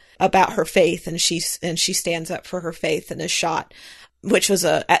cafeteria about her faith, and she stands up for her faith and is shot, which was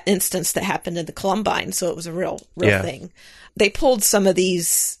an instance that happened in the Columbine. So it was a real thing. They pulled some of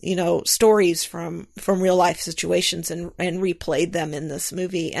these, stories from real life situations and replayed them in this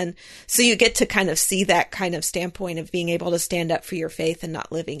movie. And so you get to kind of see that kind of standpoint of being able to stand up for your faith and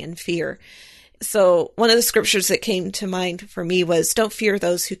not living in fear. So one of the scriptures that came to mind for me was, don't fear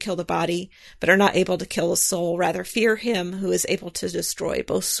those who kill the body, but are not able to kill the soul. Rather fear him who is able to destroy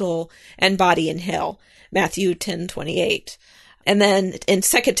both soul and body in hell. Matthew 10:28. And then in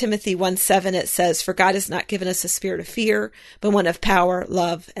 2 Timothy 1:7, it says, for God has not given us a spirit of fear, but one of power,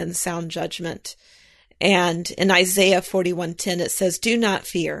 love, and sound judgment. And in Isaiah 41:10, it says, do not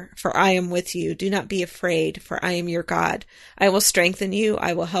fear, for I am with you. Do not be afraid, for I am your God. I will strengthen you.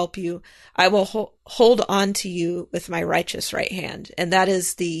 I will help you. I will hold on to you with my righteous right hand. And that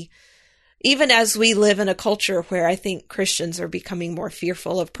is even as we live in a culture where I think Christians are becoming more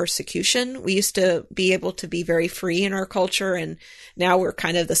fearful of persecution, we used to be able to be very free in our culture, and now we're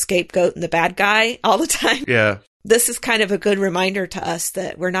kind of the scapegoat and the bad guy all the time. Yeah. This is kind of a good reminder to us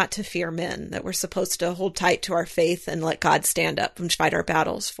that we're not to fear men, that we're supposed to hold tight to our faith and let God stand up and fight our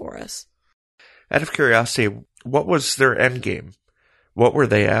battles for us. Out of curiosity, what was their end game? What were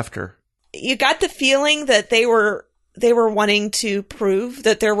they after? You got the feeling that they were wanting to prove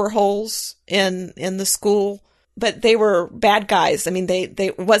that there were holes in the school, but they were bad guys. I mean,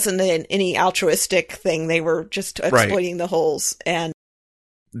 they wasn't any altruistic thing. They were just exploiting the holes, and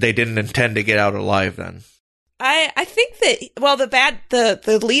they didn't intend to get out alive then. I think that,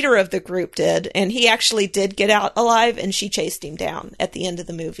 the leader of the group did, and he actually did get out alive, and she chased him down at the end of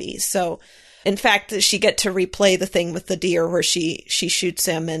the movie. So, in fact, she get to replay the thing with the deer where she shoots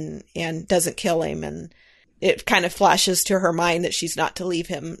him and doesn't kill him, and it kind of flashes to her mind that she's not to leave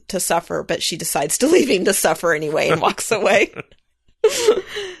him to suffer, but she decides to leave him to suffer anyway and walks away.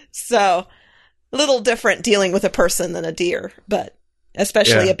 So, a little different dealing with a person than a deer, but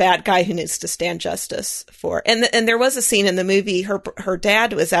especially a bad guy who needs to stand justice for. And there was a scene in the movie, her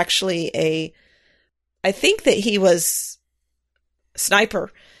dad was actually I think that he was a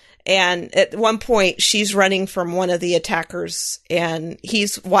sniper. And at one point, she's running from one of the attackers, and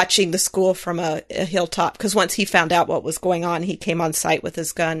he's watching the school from a hilltop, because once he found out what was going on, he came on site with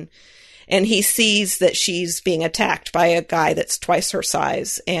his gun, and he sees that she's being attacked by a guy that's twice her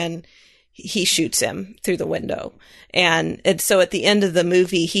size, and he shoots him through the window. And so at the end of the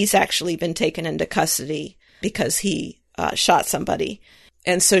movie, he's actually been taken into custody because he shot somebody.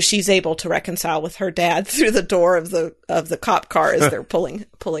 And so she's able to reconcile with her dad through the door of the cop car as they're pulling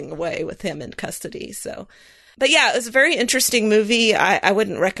away with him in custody. So, but yeah, it was a very interesting movie. I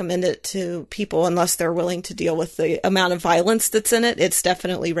wouldn't recommend it to people unless they're willing to deal with the amount of violence that's in it. It's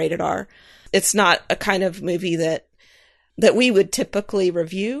definitely rated R. It's not a kind of movie that we would typically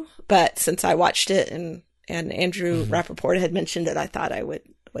review, but since I watched it and Andrew Rappaport had mentioned it, I thought I would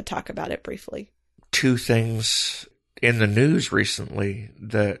talk about it briefly. Two things in the news recently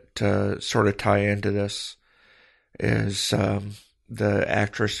that sort of tie into this is the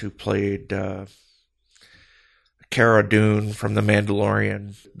actress who played Cara Dune from The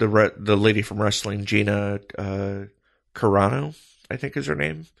Mandalorian, the lady from wrestling, Gina Carano, I think is her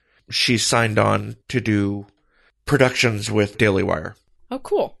name. She signed on to do productions with Daily Wire. Oh,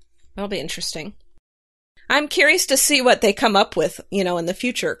 cool. That'll be interesting. I'm curious to see what they come up with, in the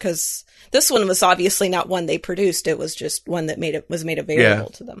future, because this one was obviously not one they produced. It was just one that was made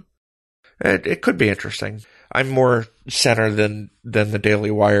available to them. It could be interesting. I'm more center than the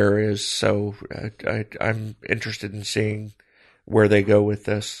Daily Wire is, so I'm interested in seeing where they go with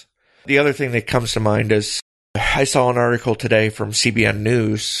this. The other thing that comes to mind is I saw an article today from CBN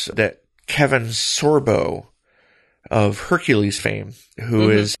News that Kevin Sorbo of Hercules fame, who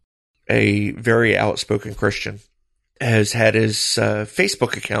is a very outspoken Christian, has had his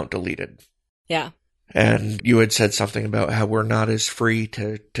Facebook account deleted. Yeah. And you had said something about how we're not as free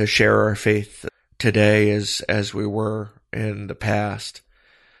to share our faith today as we were in the past.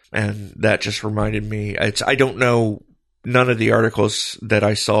 And that just reminded me, I don't know, none of the articles that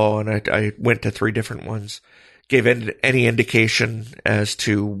I saw, and I went to 3 different ones, gave any indication as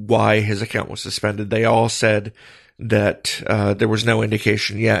to why his account was suspended. They all said that there was no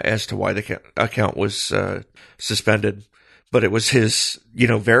indication yet as to why the account was suspended. But it was his,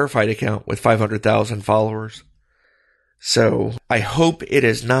 verified account with 500,000 followers. So I hope it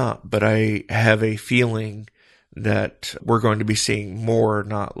is not, but I have a feeling that we're going to be seeing more,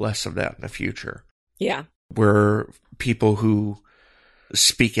 not less of that in the future. Yeah. Where people who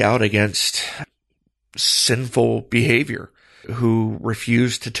speak out against sinful behavior, who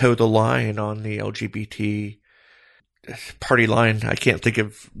refuse to toe the line on the LGBT party line. I can't think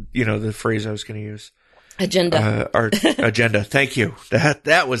of, the phrase I was going to use. Agenda. Our agenda. Thank you.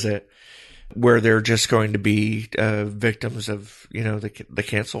 That was it. Where they're just going to be victims of, the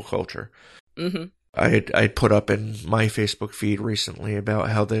cancel culture. Mm-hmm. I put up in my Facebook feed recently about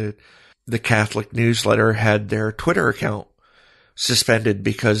how the Catholic newsletter had their Twitter account suspended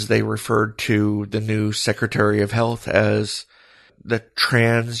because they referred to the new Secretary of Health as the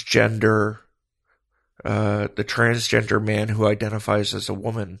transgender man who identifies as a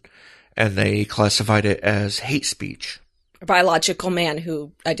woman, and they classified it as hate speech. A biological man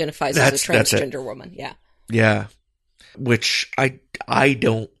who identifies as a transgender woman. Yeah. Yeah. Which I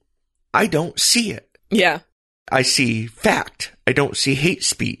don't see it. Yeah. I see fact. I don't see hate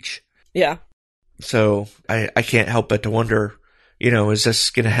speech. Yeah. So I can't help but to wonder, is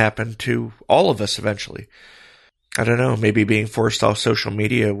this going to happen to all of us eventually? I don't know. Maybe being forced off social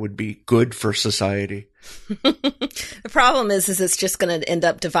media would be good for society. The problem is it's just going to end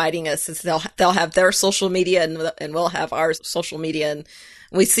up dividing us. They'll have their social media and we'll have our social media, and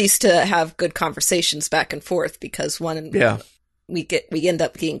we cease to have good conversations back and forth because we end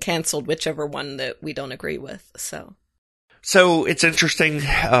up getting canceled, whichever one that we don't agree with. So it's interesting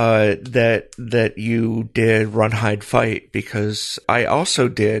that you did Run, Hide, Fight, because I also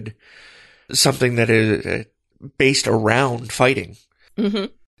did something that is based around fighting. Mm-hmm.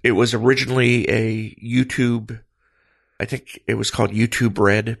 It was originally a YouTube, I think it was called YouTube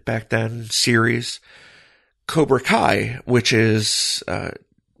Red back then, series, Cobra Kai, which is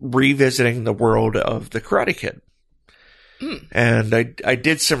revisiting the world of the Karate Kid. Mm. And I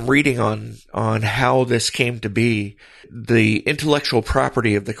did some reading on how this came to be. The intellectual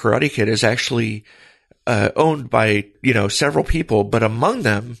property of the Karate Kid is actually owned by, several people, but among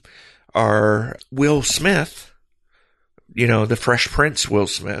them are Will Smith, the Fresh Prince Will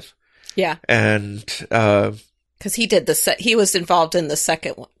Smith. Yeah. And because he did he was involved in the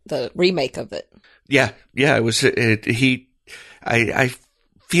second one, the remake of it. Yeah, it was. I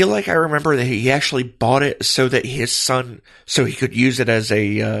feel like I remember that he actually bought it so that his son, so he could use it as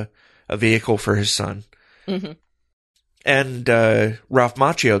a vehicle for his son. Mm-hmm. And Ralph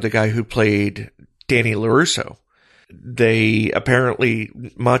Macchio, the guy who played Danny LaRusso,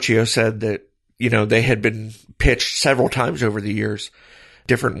 Macchio said that they had been pitched several times over the years,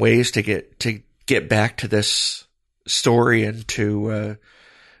 different ways to get back to this story and to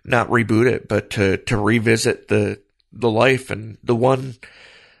not reboot it, but to revisit the life. And the one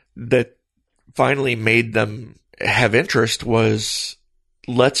that finally made them have interest was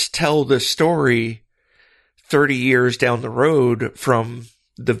let's tell the story 30 years down the road from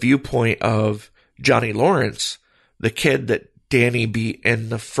the viewpoint of Johnny Lawrence, the kid that Danny beat in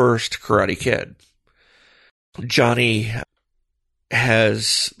the first Karate Kid. Johnny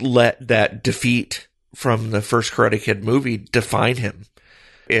has let that defeat from the first Karate Kid movie define him.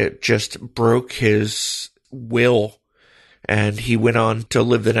 It just broke his will, and he went on to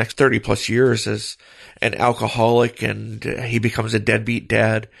live the next 30 plus years as an alcoholic, and he becomes a deadbeat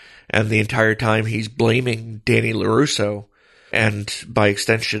dad, and the entire time he's blaming Danny LaRusso and, by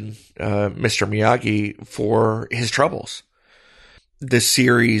extension, Mr. Miyagi for his troubles. This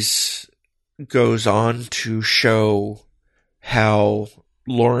series goes on to show how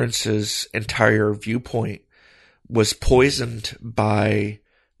Lawrence's entire viewpoint was poisoned by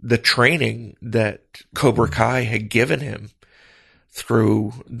the training that Cobra Kai had given him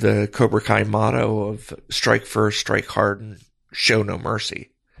through the Cobra Kai motto of strike first, strike hard, and show no mercy.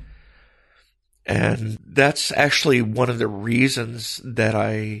 And that's actually one of the reasons that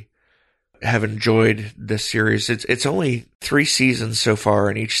I have enjoyed this series. It's only 3 seasons so far,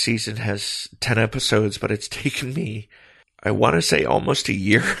 and each season has 10 episodes, but it's taken me, I want to say, almost a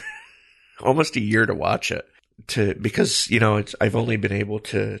year, almost a year to watch it. Because, you know, I've only been able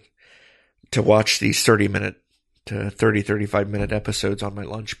to watch these 30-minute to 35-minute episodes on my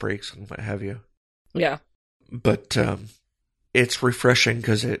lunch breaks and what have you. Yeah. But it's refreshing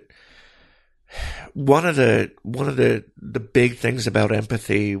because one of the big things about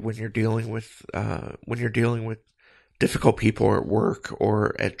empathy when you're dealing with difficult people at work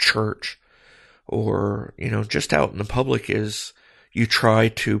or at church or, you know, just out in the public is you try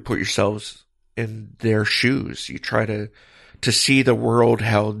to put yourselves in their shoes. You try to see the world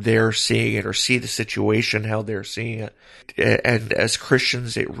how they're seeing it, or see the situation how they're seeing it. And as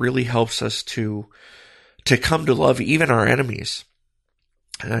Christians, it really helps us to come to love even our enemies.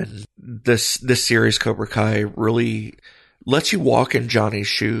 And this series, Cobra Kai, really lets you walk in Johnny's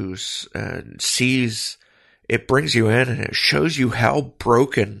shoes and it brings you in, and it shows you how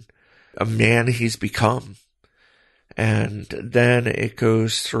broken a man he's become. And then it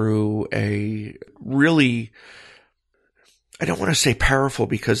goes through a really, I don't want to say powerful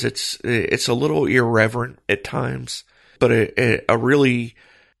because it's a little irreverent at times, but a really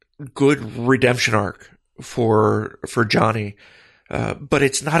good redemption arc for Johnny. But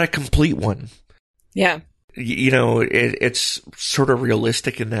it's not a complete one. Yeah. You know, it's sort of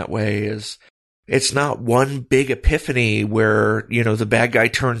realistic in that way. It's not one big epiphany where, you know, the bad guy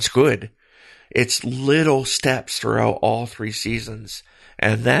turns good. It's little steps throughout all 3 seasons,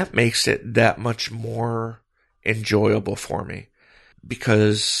 and that makes it that much more enjoyable for me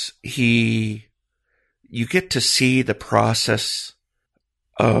because you get to see the process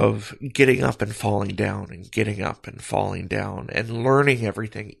of getting up and falling down and getting up and falling down and learning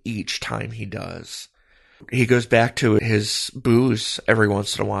everything each time he does. He goes back to his booze every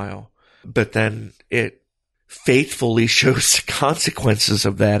once in a while, but then it faithfully shows the consequences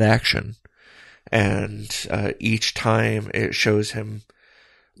of that action. And each time it shows him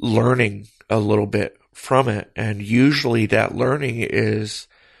learning a little bit from it. And usually that learning is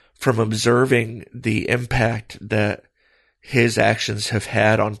from observing the impact that his actions have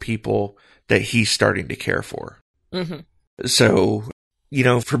had on people that he's starting to care for. Mm-hmm. So, you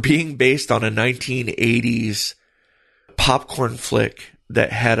know, for being based on a 1980s popcorn flick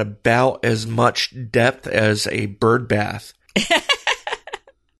that had about as much depth as a bird bath,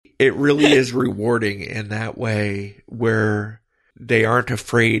 it really is rewarding in that way where they aren't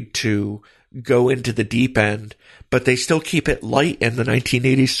afraid to go into the deep end, but they still keep it light in the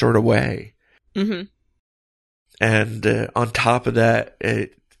 1980s sort of way. Mm-hmm. And on top of that,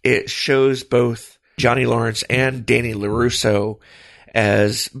 it shows both Johnny Lawrence and Danny LaRusso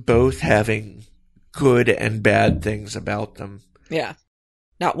as both having good and bad things about them. Yeah.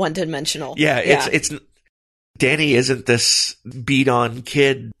 Not one-dimensional. Yeah, it's Danny isn't this beat-on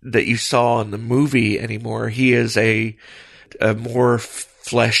kid that you saw in the movie anymore. He is a more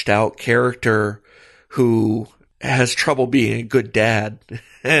fleshed-out character who has trouble being a good dad.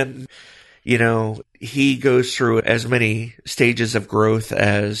 And, you know, he goes through as many stages of growth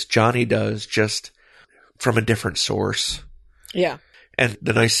as Johnny does, just from a different source. Yeah. And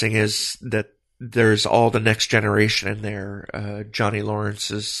the nice thing is that there's all the next generation in there. Johnny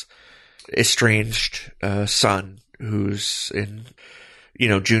Lawrence's estranged son, who's in, you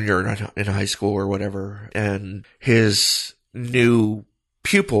know, junior in high school or whatever, and his new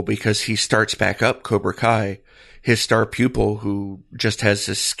pupil, because he starts back up Cobra Kai, his star pupil who just has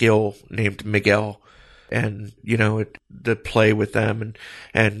this skill named Miguel, and, you know, the play with them,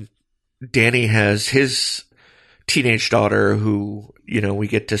 and Danny has his teenage daughter who, we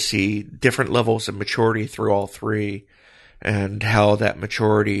get to see different levels of maturity through all three, and how that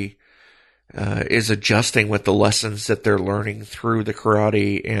maturity is adjusting with the lessons that they're learning through the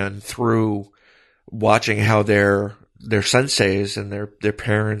karate and through watching how their senseis and their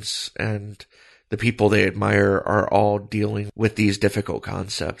parents and the people they admire are all dealing with these difficult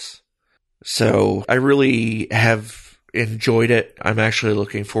concepts. So I really have enjoyed it. I'm actually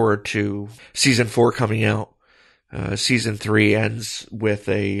looking forward to season 4 coming out. Season 3 ends with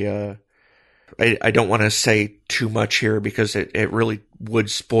I don't want to say too much here because it really would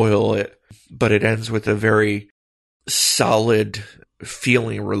spoil it, but it ends with a very solid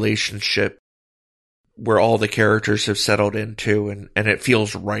feeling relationship where all the characters have settled into, and it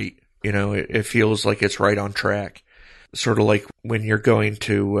feels right. It feels like it's right on track. Sort of like when you're going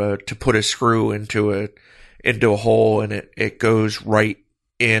to put a screw into a hole and it goes right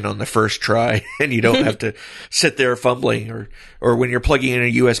in on the first try and you don't have to sit there fumbling, or when you're plugging in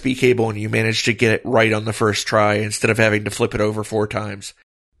a USB cable and you manage to get it right on the first try instead of having to flip it over 4 times.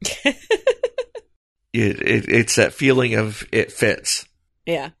 It's that feeling of it fits.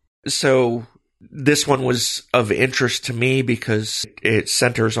 Yeah. So this one was of interest to me because it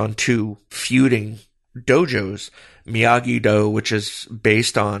centers on 2 feuding dojos, Miyagi-Do, which is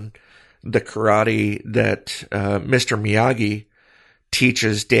based on the karate that Mr. Miyagi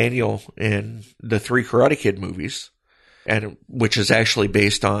teaches Daniel in the 3 Karate Kid movies, and which is actually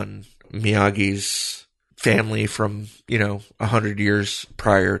based on Miyagi's family from, 100 years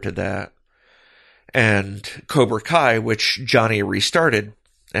prior to that. And Cobra Kai, which Johnny restarted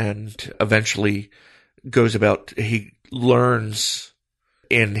and eventually goes about, he learns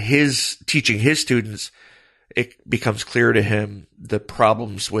in his teaching his students, it becomes clear to him the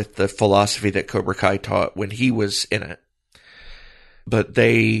problems with the philosophy that Cobra Kai taught when he was in it. But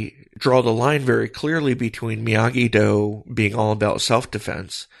they draw the line very clearly between Miyagi-Do being all about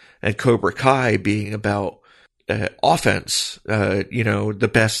self-defense and Cobra Kai being about offense.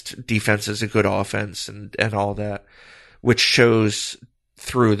 The best defense is a good offense and all that, which shows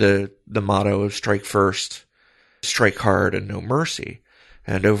through the motto of strike first, strike hard, and no mercy.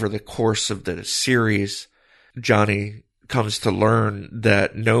 And over the course of the series, Johnny comes to learn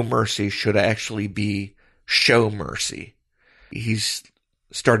that no mercy should actually be show mercy. He's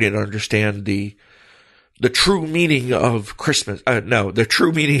starting to understand the true meaning of the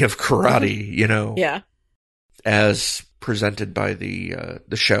true meaning of karate, Yeah. as presented by the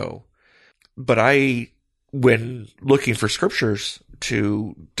show. But when looking for scriptures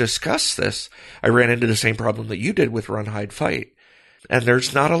to discuss this, I ran into the same problem that you did with Run, Hide, Fight. And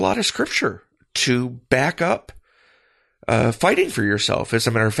there's not a lot of scripture to back up fighting for yourself. As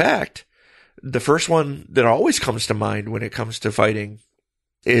a matter of fact, the first one that always comes to mind when it comes to fighting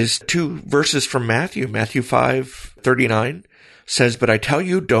is 2 verses from Matthew. Matthew 5:39 says, "But I tell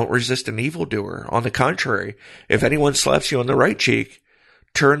you, don't resist an evildoer. On the contrary, if anyone slaps you on the right cheek,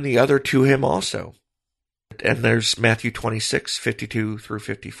 turn the other to him also." And there's Matthew 26:52 through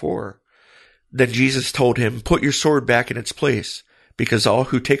 54. Then Jesus told him, "Put your sword back in its place, because all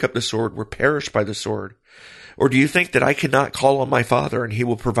who take up the sword will perish by the sword. Or do you think that I cannot call on my Father, and he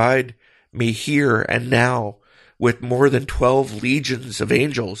will provide me here and now with more than 12 legions of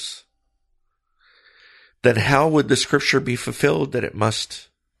angels? Then how would the scripture be fulfilled that it must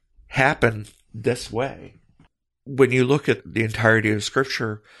happen this way?" When you look at the entirety of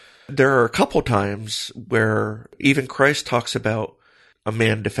scripture, there are a couple times where even Christ talks about a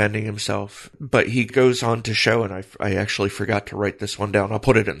man defending himself, but he goes on to show, and I actually forgot to write this one down, I'll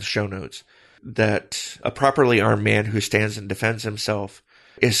put it in the show notes, that a properly armed man who stands and defends himself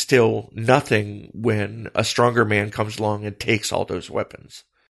is still nothing when a stronger man comes along and takes all those weapons.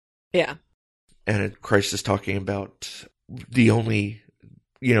 Yeah. And Christ is talking about the only,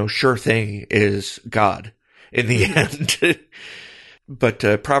 sure thing is God in the end.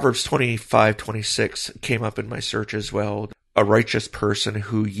 But Proverbs 25:26 came up in my search as well. A righteous person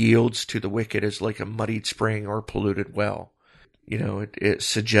who yields to the wicked is like a muddied spring or polluted well. It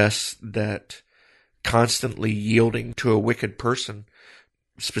suggests that constantly yielding to a wicked person,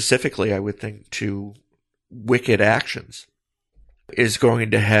 specifically I would think to wicked actions, is going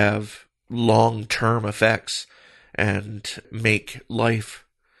to have long-term effects and make life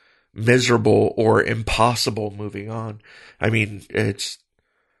miserable or impossible moving on. I mean, it's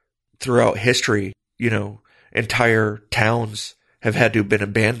throughout history, entire towns have had to have been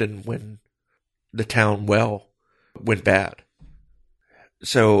abandoned when the town well went bad.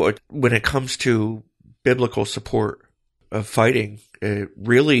 So when it comes to biblical support of fighting,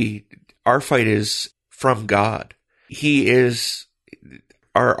 really our fight is from God. He is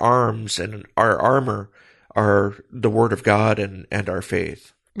our arms and our armor are the Word of God and our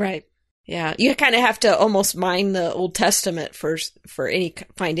faith. Right. Yeah. You kind of have to almost mine the Old Testament for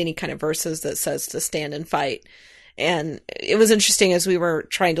find any kind of verses that says to stand and fight. And it was interesting as we were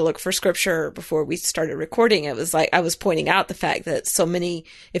trying to look for scripture before we started recording. It was like I was pointing out the fact that so many,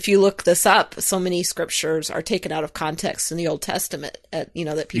 if you look this up, so many scriptures are taken out of context in the Old Testament, that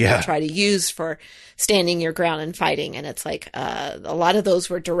people try to use for standing your ground and fighting. And it's like a lot of those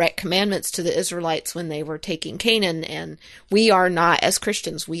were direct commandments to the Israelites when they were taking Canaan. And we are not, as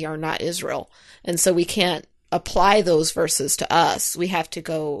Christians, we are not Israel. And so we can't apply those verses to us. We have to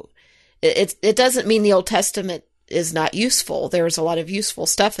go. It doesn't mean the Old Testament is not useful. There's a lot of useful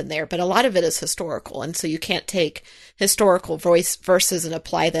stuff in there, but a lot of it is historical. And so you can't take historical verses and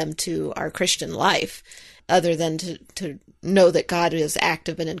apply them to our Christian life other than to know that God is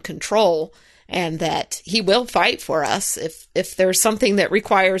active and in control and that he will fight for us. If there's something that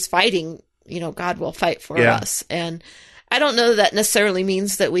requires fighting, God will fight for us. And I don't know that necessarily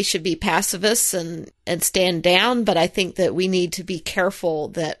means that we should be pacifists and stand down, but I think that we need to be careful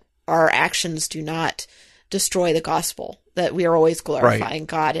that our actions do not destroy the gospel, that we are always glorifying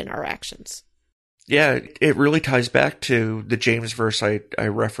God in our actions. Yeah, it really ties back to the James verse I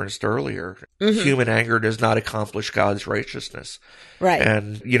referenced earlier. Mm-hmm. Human anger does not accomplish God's righteousness. Right.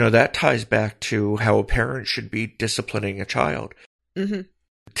 And, that ties back to how a parent should be disciplining a child. Mm-hmm.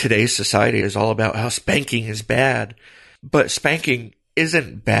 Today's society is all about how spanking is bad, but spanking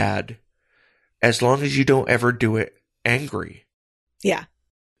isn't bad as long as you don't ever do it angry. Yeah.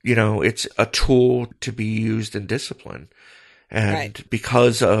 It's a tool to be used in discipline. And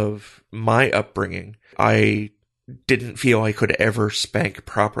because of my upbringing, I didn't feel I could ever spank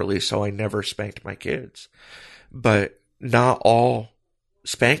properly, so I never spanked my kids. But not all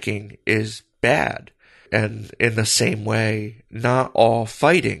spanking is bad. And in the same way, not all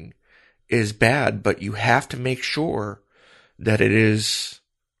fighting is bad, but you have to make sure that it is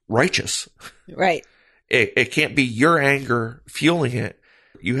righteous. Right. It can't be your anger fueling it.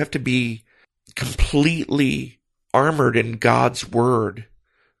 You have to be completely armored in God's word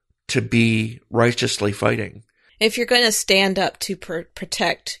to be righteously fighting. If you're going to stand up to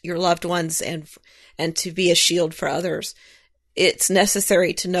protect your loved ones and to be a shield for others, it's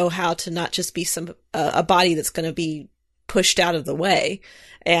necessary to know how to not just be a body that's going to be pushed out of the way.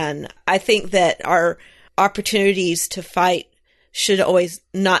 And I think that our opportunities to fight should always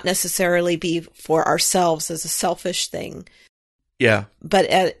not necessarily be for ourselves as a selfish thing. Yeah. But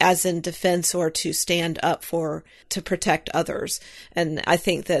as in defense or to stand up to protect others. And I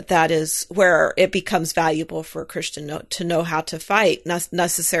think that is where it becomes valuable for a Christian to know how to fight, not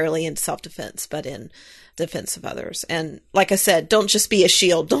necessarily in self-defense, but in defense of others. And like I said, don't just be a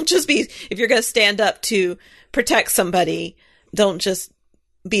shield. Don't just be, if you're going to stand up to protect somebody, don't just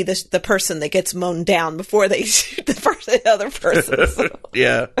be the person that gets mown down before they shoot the other person. So.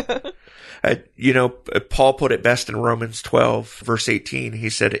 Yeah. Paul put it best in Romans 12, verse 18.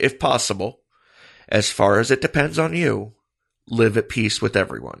 He said, if possible, as far as it depends on you, live at peace with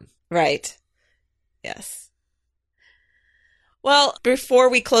everyone. Right. Yes. Well,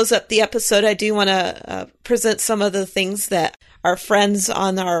 before we close up the episode, I do want to present some of the things that our friends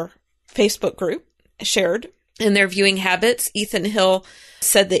on our Facebook group shared in their viewing habits. Ethan Hill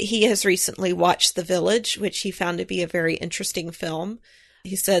said that he has recently watched The Village, which he found to be a very interesting film.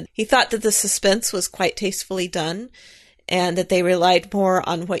 He said he thought that the suspense was quite tastefully done and that they relied more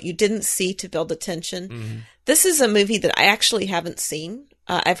on what you didn't see to build attention. Mm-hmm. This is a movie that I actually haven't seen.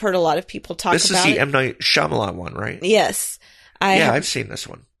 I've heard a lot of people talk about it. This is the M. Night Shyamalan one, right? Yes. I've seen this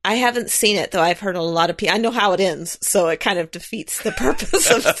one. I haven't seen it, though. I've heard a lot of people. I know how it ends, so it kind of defeats the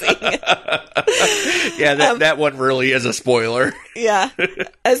purpose of seeing it. Yeah, that one really is a spoiler. Yeah.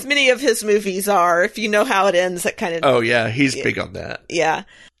 As many of his movies are. If you know how it ends, that kind of... Oh, yeah. He's big on that. Yeah.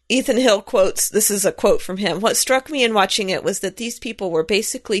 Ethan Hill quotes, this is a quote from him, "What struck me in watching it was that these people were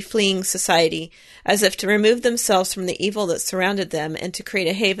basically fleeing society as if to remove themselves from the evil that surrounded them and to create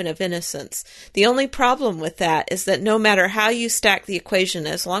a haven of innocence. The only problem with that is that no matter how you stack the equation,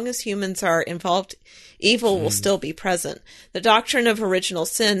 as long as humans are involved, evil will still be present. The doctrine of original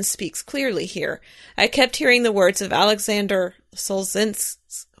sin speaks clearly here. I kept hearing the words of Alexander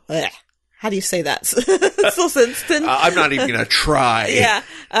Solzhenitsyn. How do you say that? Solzhenitsyn? I'm not even going to try. Yeah.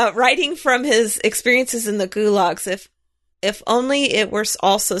 Writing from his experiences in the gulags, if only it were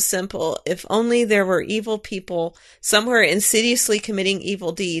all so simple, if only there were evil people somewhere insidiously committing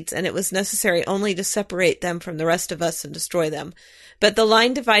evil deeds, and it was necessary only to separate them from the rest of us and destroy them. But the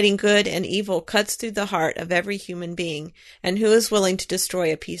line dividing good and evil cuts through the heart of every human being, and who is willing to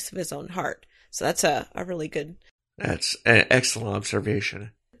destroy a piece of his own heart?" So that's a really good... That's an excellent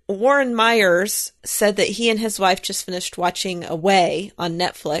observation. Warren Myers said that he and his wife just finished watching Away on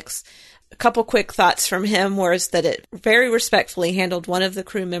Netflix. A couple quick thoughts from him was that it very respectfully handled one of the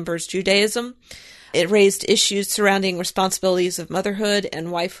crew members' Judaism. It raised issues surrounding responsibilities of motherhood and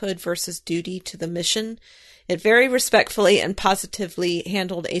wifehood versus duty to the mission. It very respectfully and positively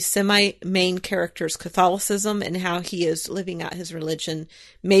handled a semi-main character's Catholicism and how he is living out his religion,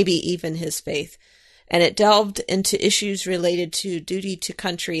 maybe even his faith. And it delved into issues related to duty to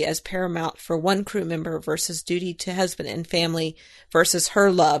country as paramount for one crew member versus duty to husband and family versus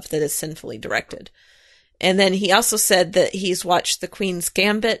her love that is sinfully directed. And then he also said that he's watched The Queen's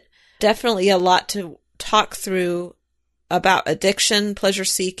Gambit. Definitely a lot to talk through about addiction,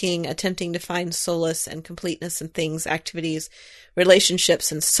 pleasure-seeking, attempting to find solace and completeness in things, activities,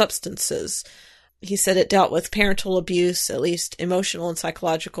 relationships, and substances. He said it dealt with parental abuse, at least emotional and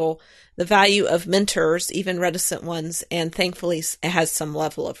psychological, the value of mentors, even reticent ones, and thankfully it has some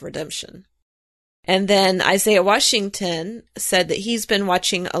level of redemption. And then Isaiah Washington said that he's been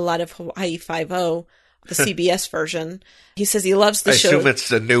watching a lot of Hawaii Five-0, the CBS version. He says he loves the show. I assume it's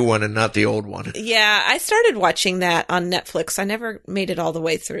the new one and not the old one. Yeah, I started watching that on Netflix. I never made it all the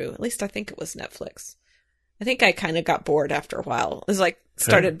way through. At least I think it was Netflix. I think I kind of got bored after a while. It was like,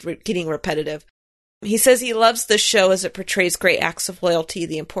 started getting repetitive. He says he loves the show as it portrays great acts of loyalty,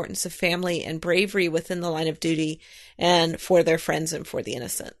 the importance of family, and bravery within the line of duty, and for their friends and for the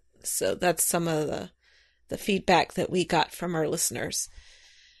innocent. So that's some of the feedback that we got from our listeners.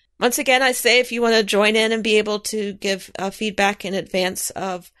 Once again, I say if you want to join in and be able to give feedback in advance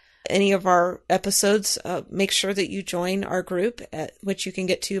of any of our episodes, make sure that you join our group, which you can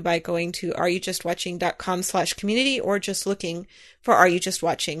get to by going to areyoujustwatching.com/community or just looking for Are You Just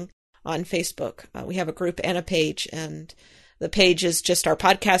Watching on Facebook. We have a group and a page, and the page is just our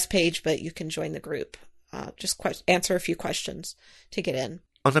podcast page, but you can join the group. Just answer a few questions to get in.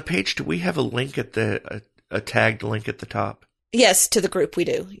 On the page, do we have a link at a tagged link at the top? Yes, to the group we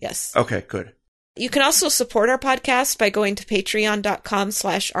do. Yes. Okay, good. You can also support our podcast by going to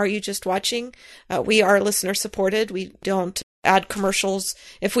patreon.com/areyoujustwatching. We are listener supported. We don't add commercials.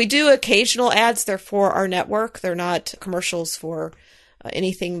 If we do occasional ads, they're for our network. They're not commercials for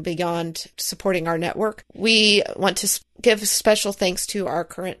anything beyond supporting our network. We want to give special thanks to our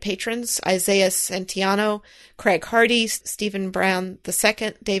current patrons, Isaiah Santiano, Craig Hardy, Stephen Brown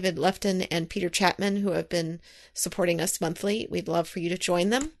II, David Lefton, and Peter Chapman, who have been supporting us monthly. We'd love for you to join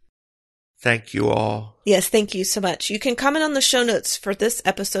them. Thank you all. Yes, thank you so much. You can comment on the show notes for this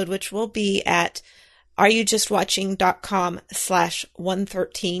episode, which will be at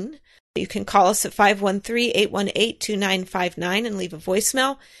areyoujustwatching.com/113. You can call us at 513-818-2959 and leave a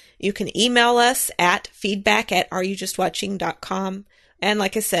voicemail. You can email us at feedback@areyoujustwatching.com. And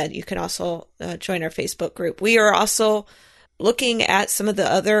like I said, you can also join our Facebook group. We are also looking at some of the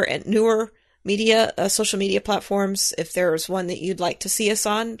other and newer media, social media platforms. If there's one that you'd like to see us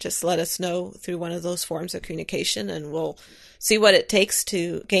on, just let us know through one of those forms of communication, and we'll see what it takes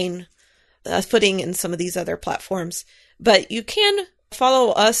to gain a footing in some of these other platforms. But you can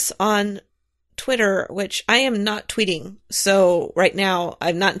follow us on Twitter, which I am not tweeting. So right now,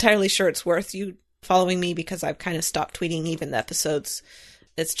 I'm not entirely sure it's worth you following me because I've kind of stopped tweeting even the episodes.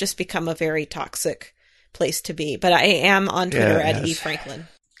 It's just become a very toxic place to be. But I am on Twitter at eFranklin.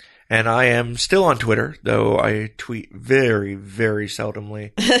 And I am still on Twitter, though I tweet very, very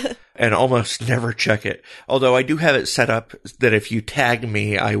seldomly and almost never check it. Although I do have it set up that if you tag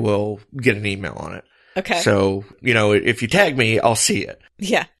me, I will get an email on it. Okay. So, if you tag me, I'll see it.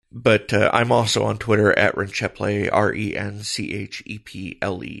 Yeah. But I'm also on Twitter at Rencheple,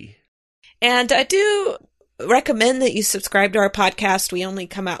 RENCHEPLE. And I do recommend that you subscribe to our podcast. We only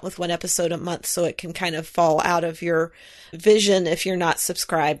come out with one episode a month, so it can kind of fall out of your vision if you're not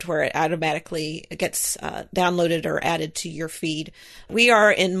subscribed, where it automatically gets downloaded or added to your feed. We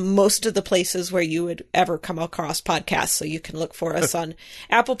are in most of the places where you would ever come across podcasts, so you can look for us on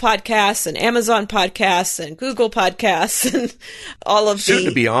Apple Podcasts and Amazon Podcasts and Google Podcasts and all of soon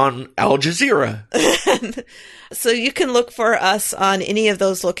to be on Al Jazeera. So you can look for us on any of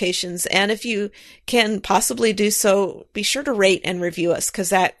those locations. And if you can possibly do so, be sure to rate and review us, because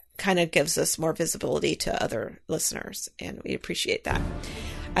that kind of gives us more visibility to other listeners. And we appreciate that.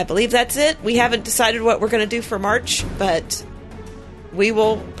 I believe that's it. We haven't decided what we're going to do for March, but we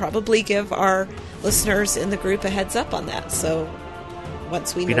will probably give our listeners in the group a heads up on that. So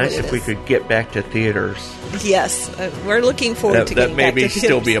once we know, it'd be nice if we could get back to theaters. Yes, we're looking forward to getting back to theaters. That may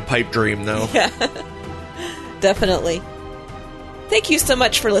still be a pipe dream, though. Yeah. Definitely. Thank you so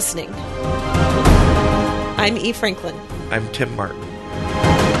much for listening. I'm E. Franklin. I'm Tim Martin.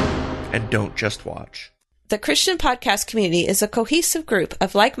 And don't just watch. The Christian Podcast Community is a cohesive group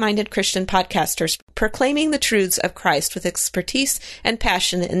of like-minded Christian podcasters proclaiming the truths of Christ with expertise and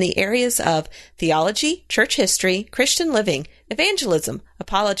passion in the areas of theology, church history, Christian living, evangelism,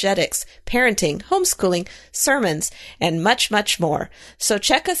 apologetics, parenting, homeschooling, sermons, and much, much more. So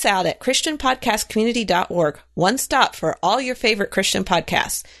check us out at ChristianPodcastCommunity.org, one stop for all your favorite Christian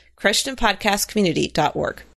podcasts, ChristianPodcastCommunity.org.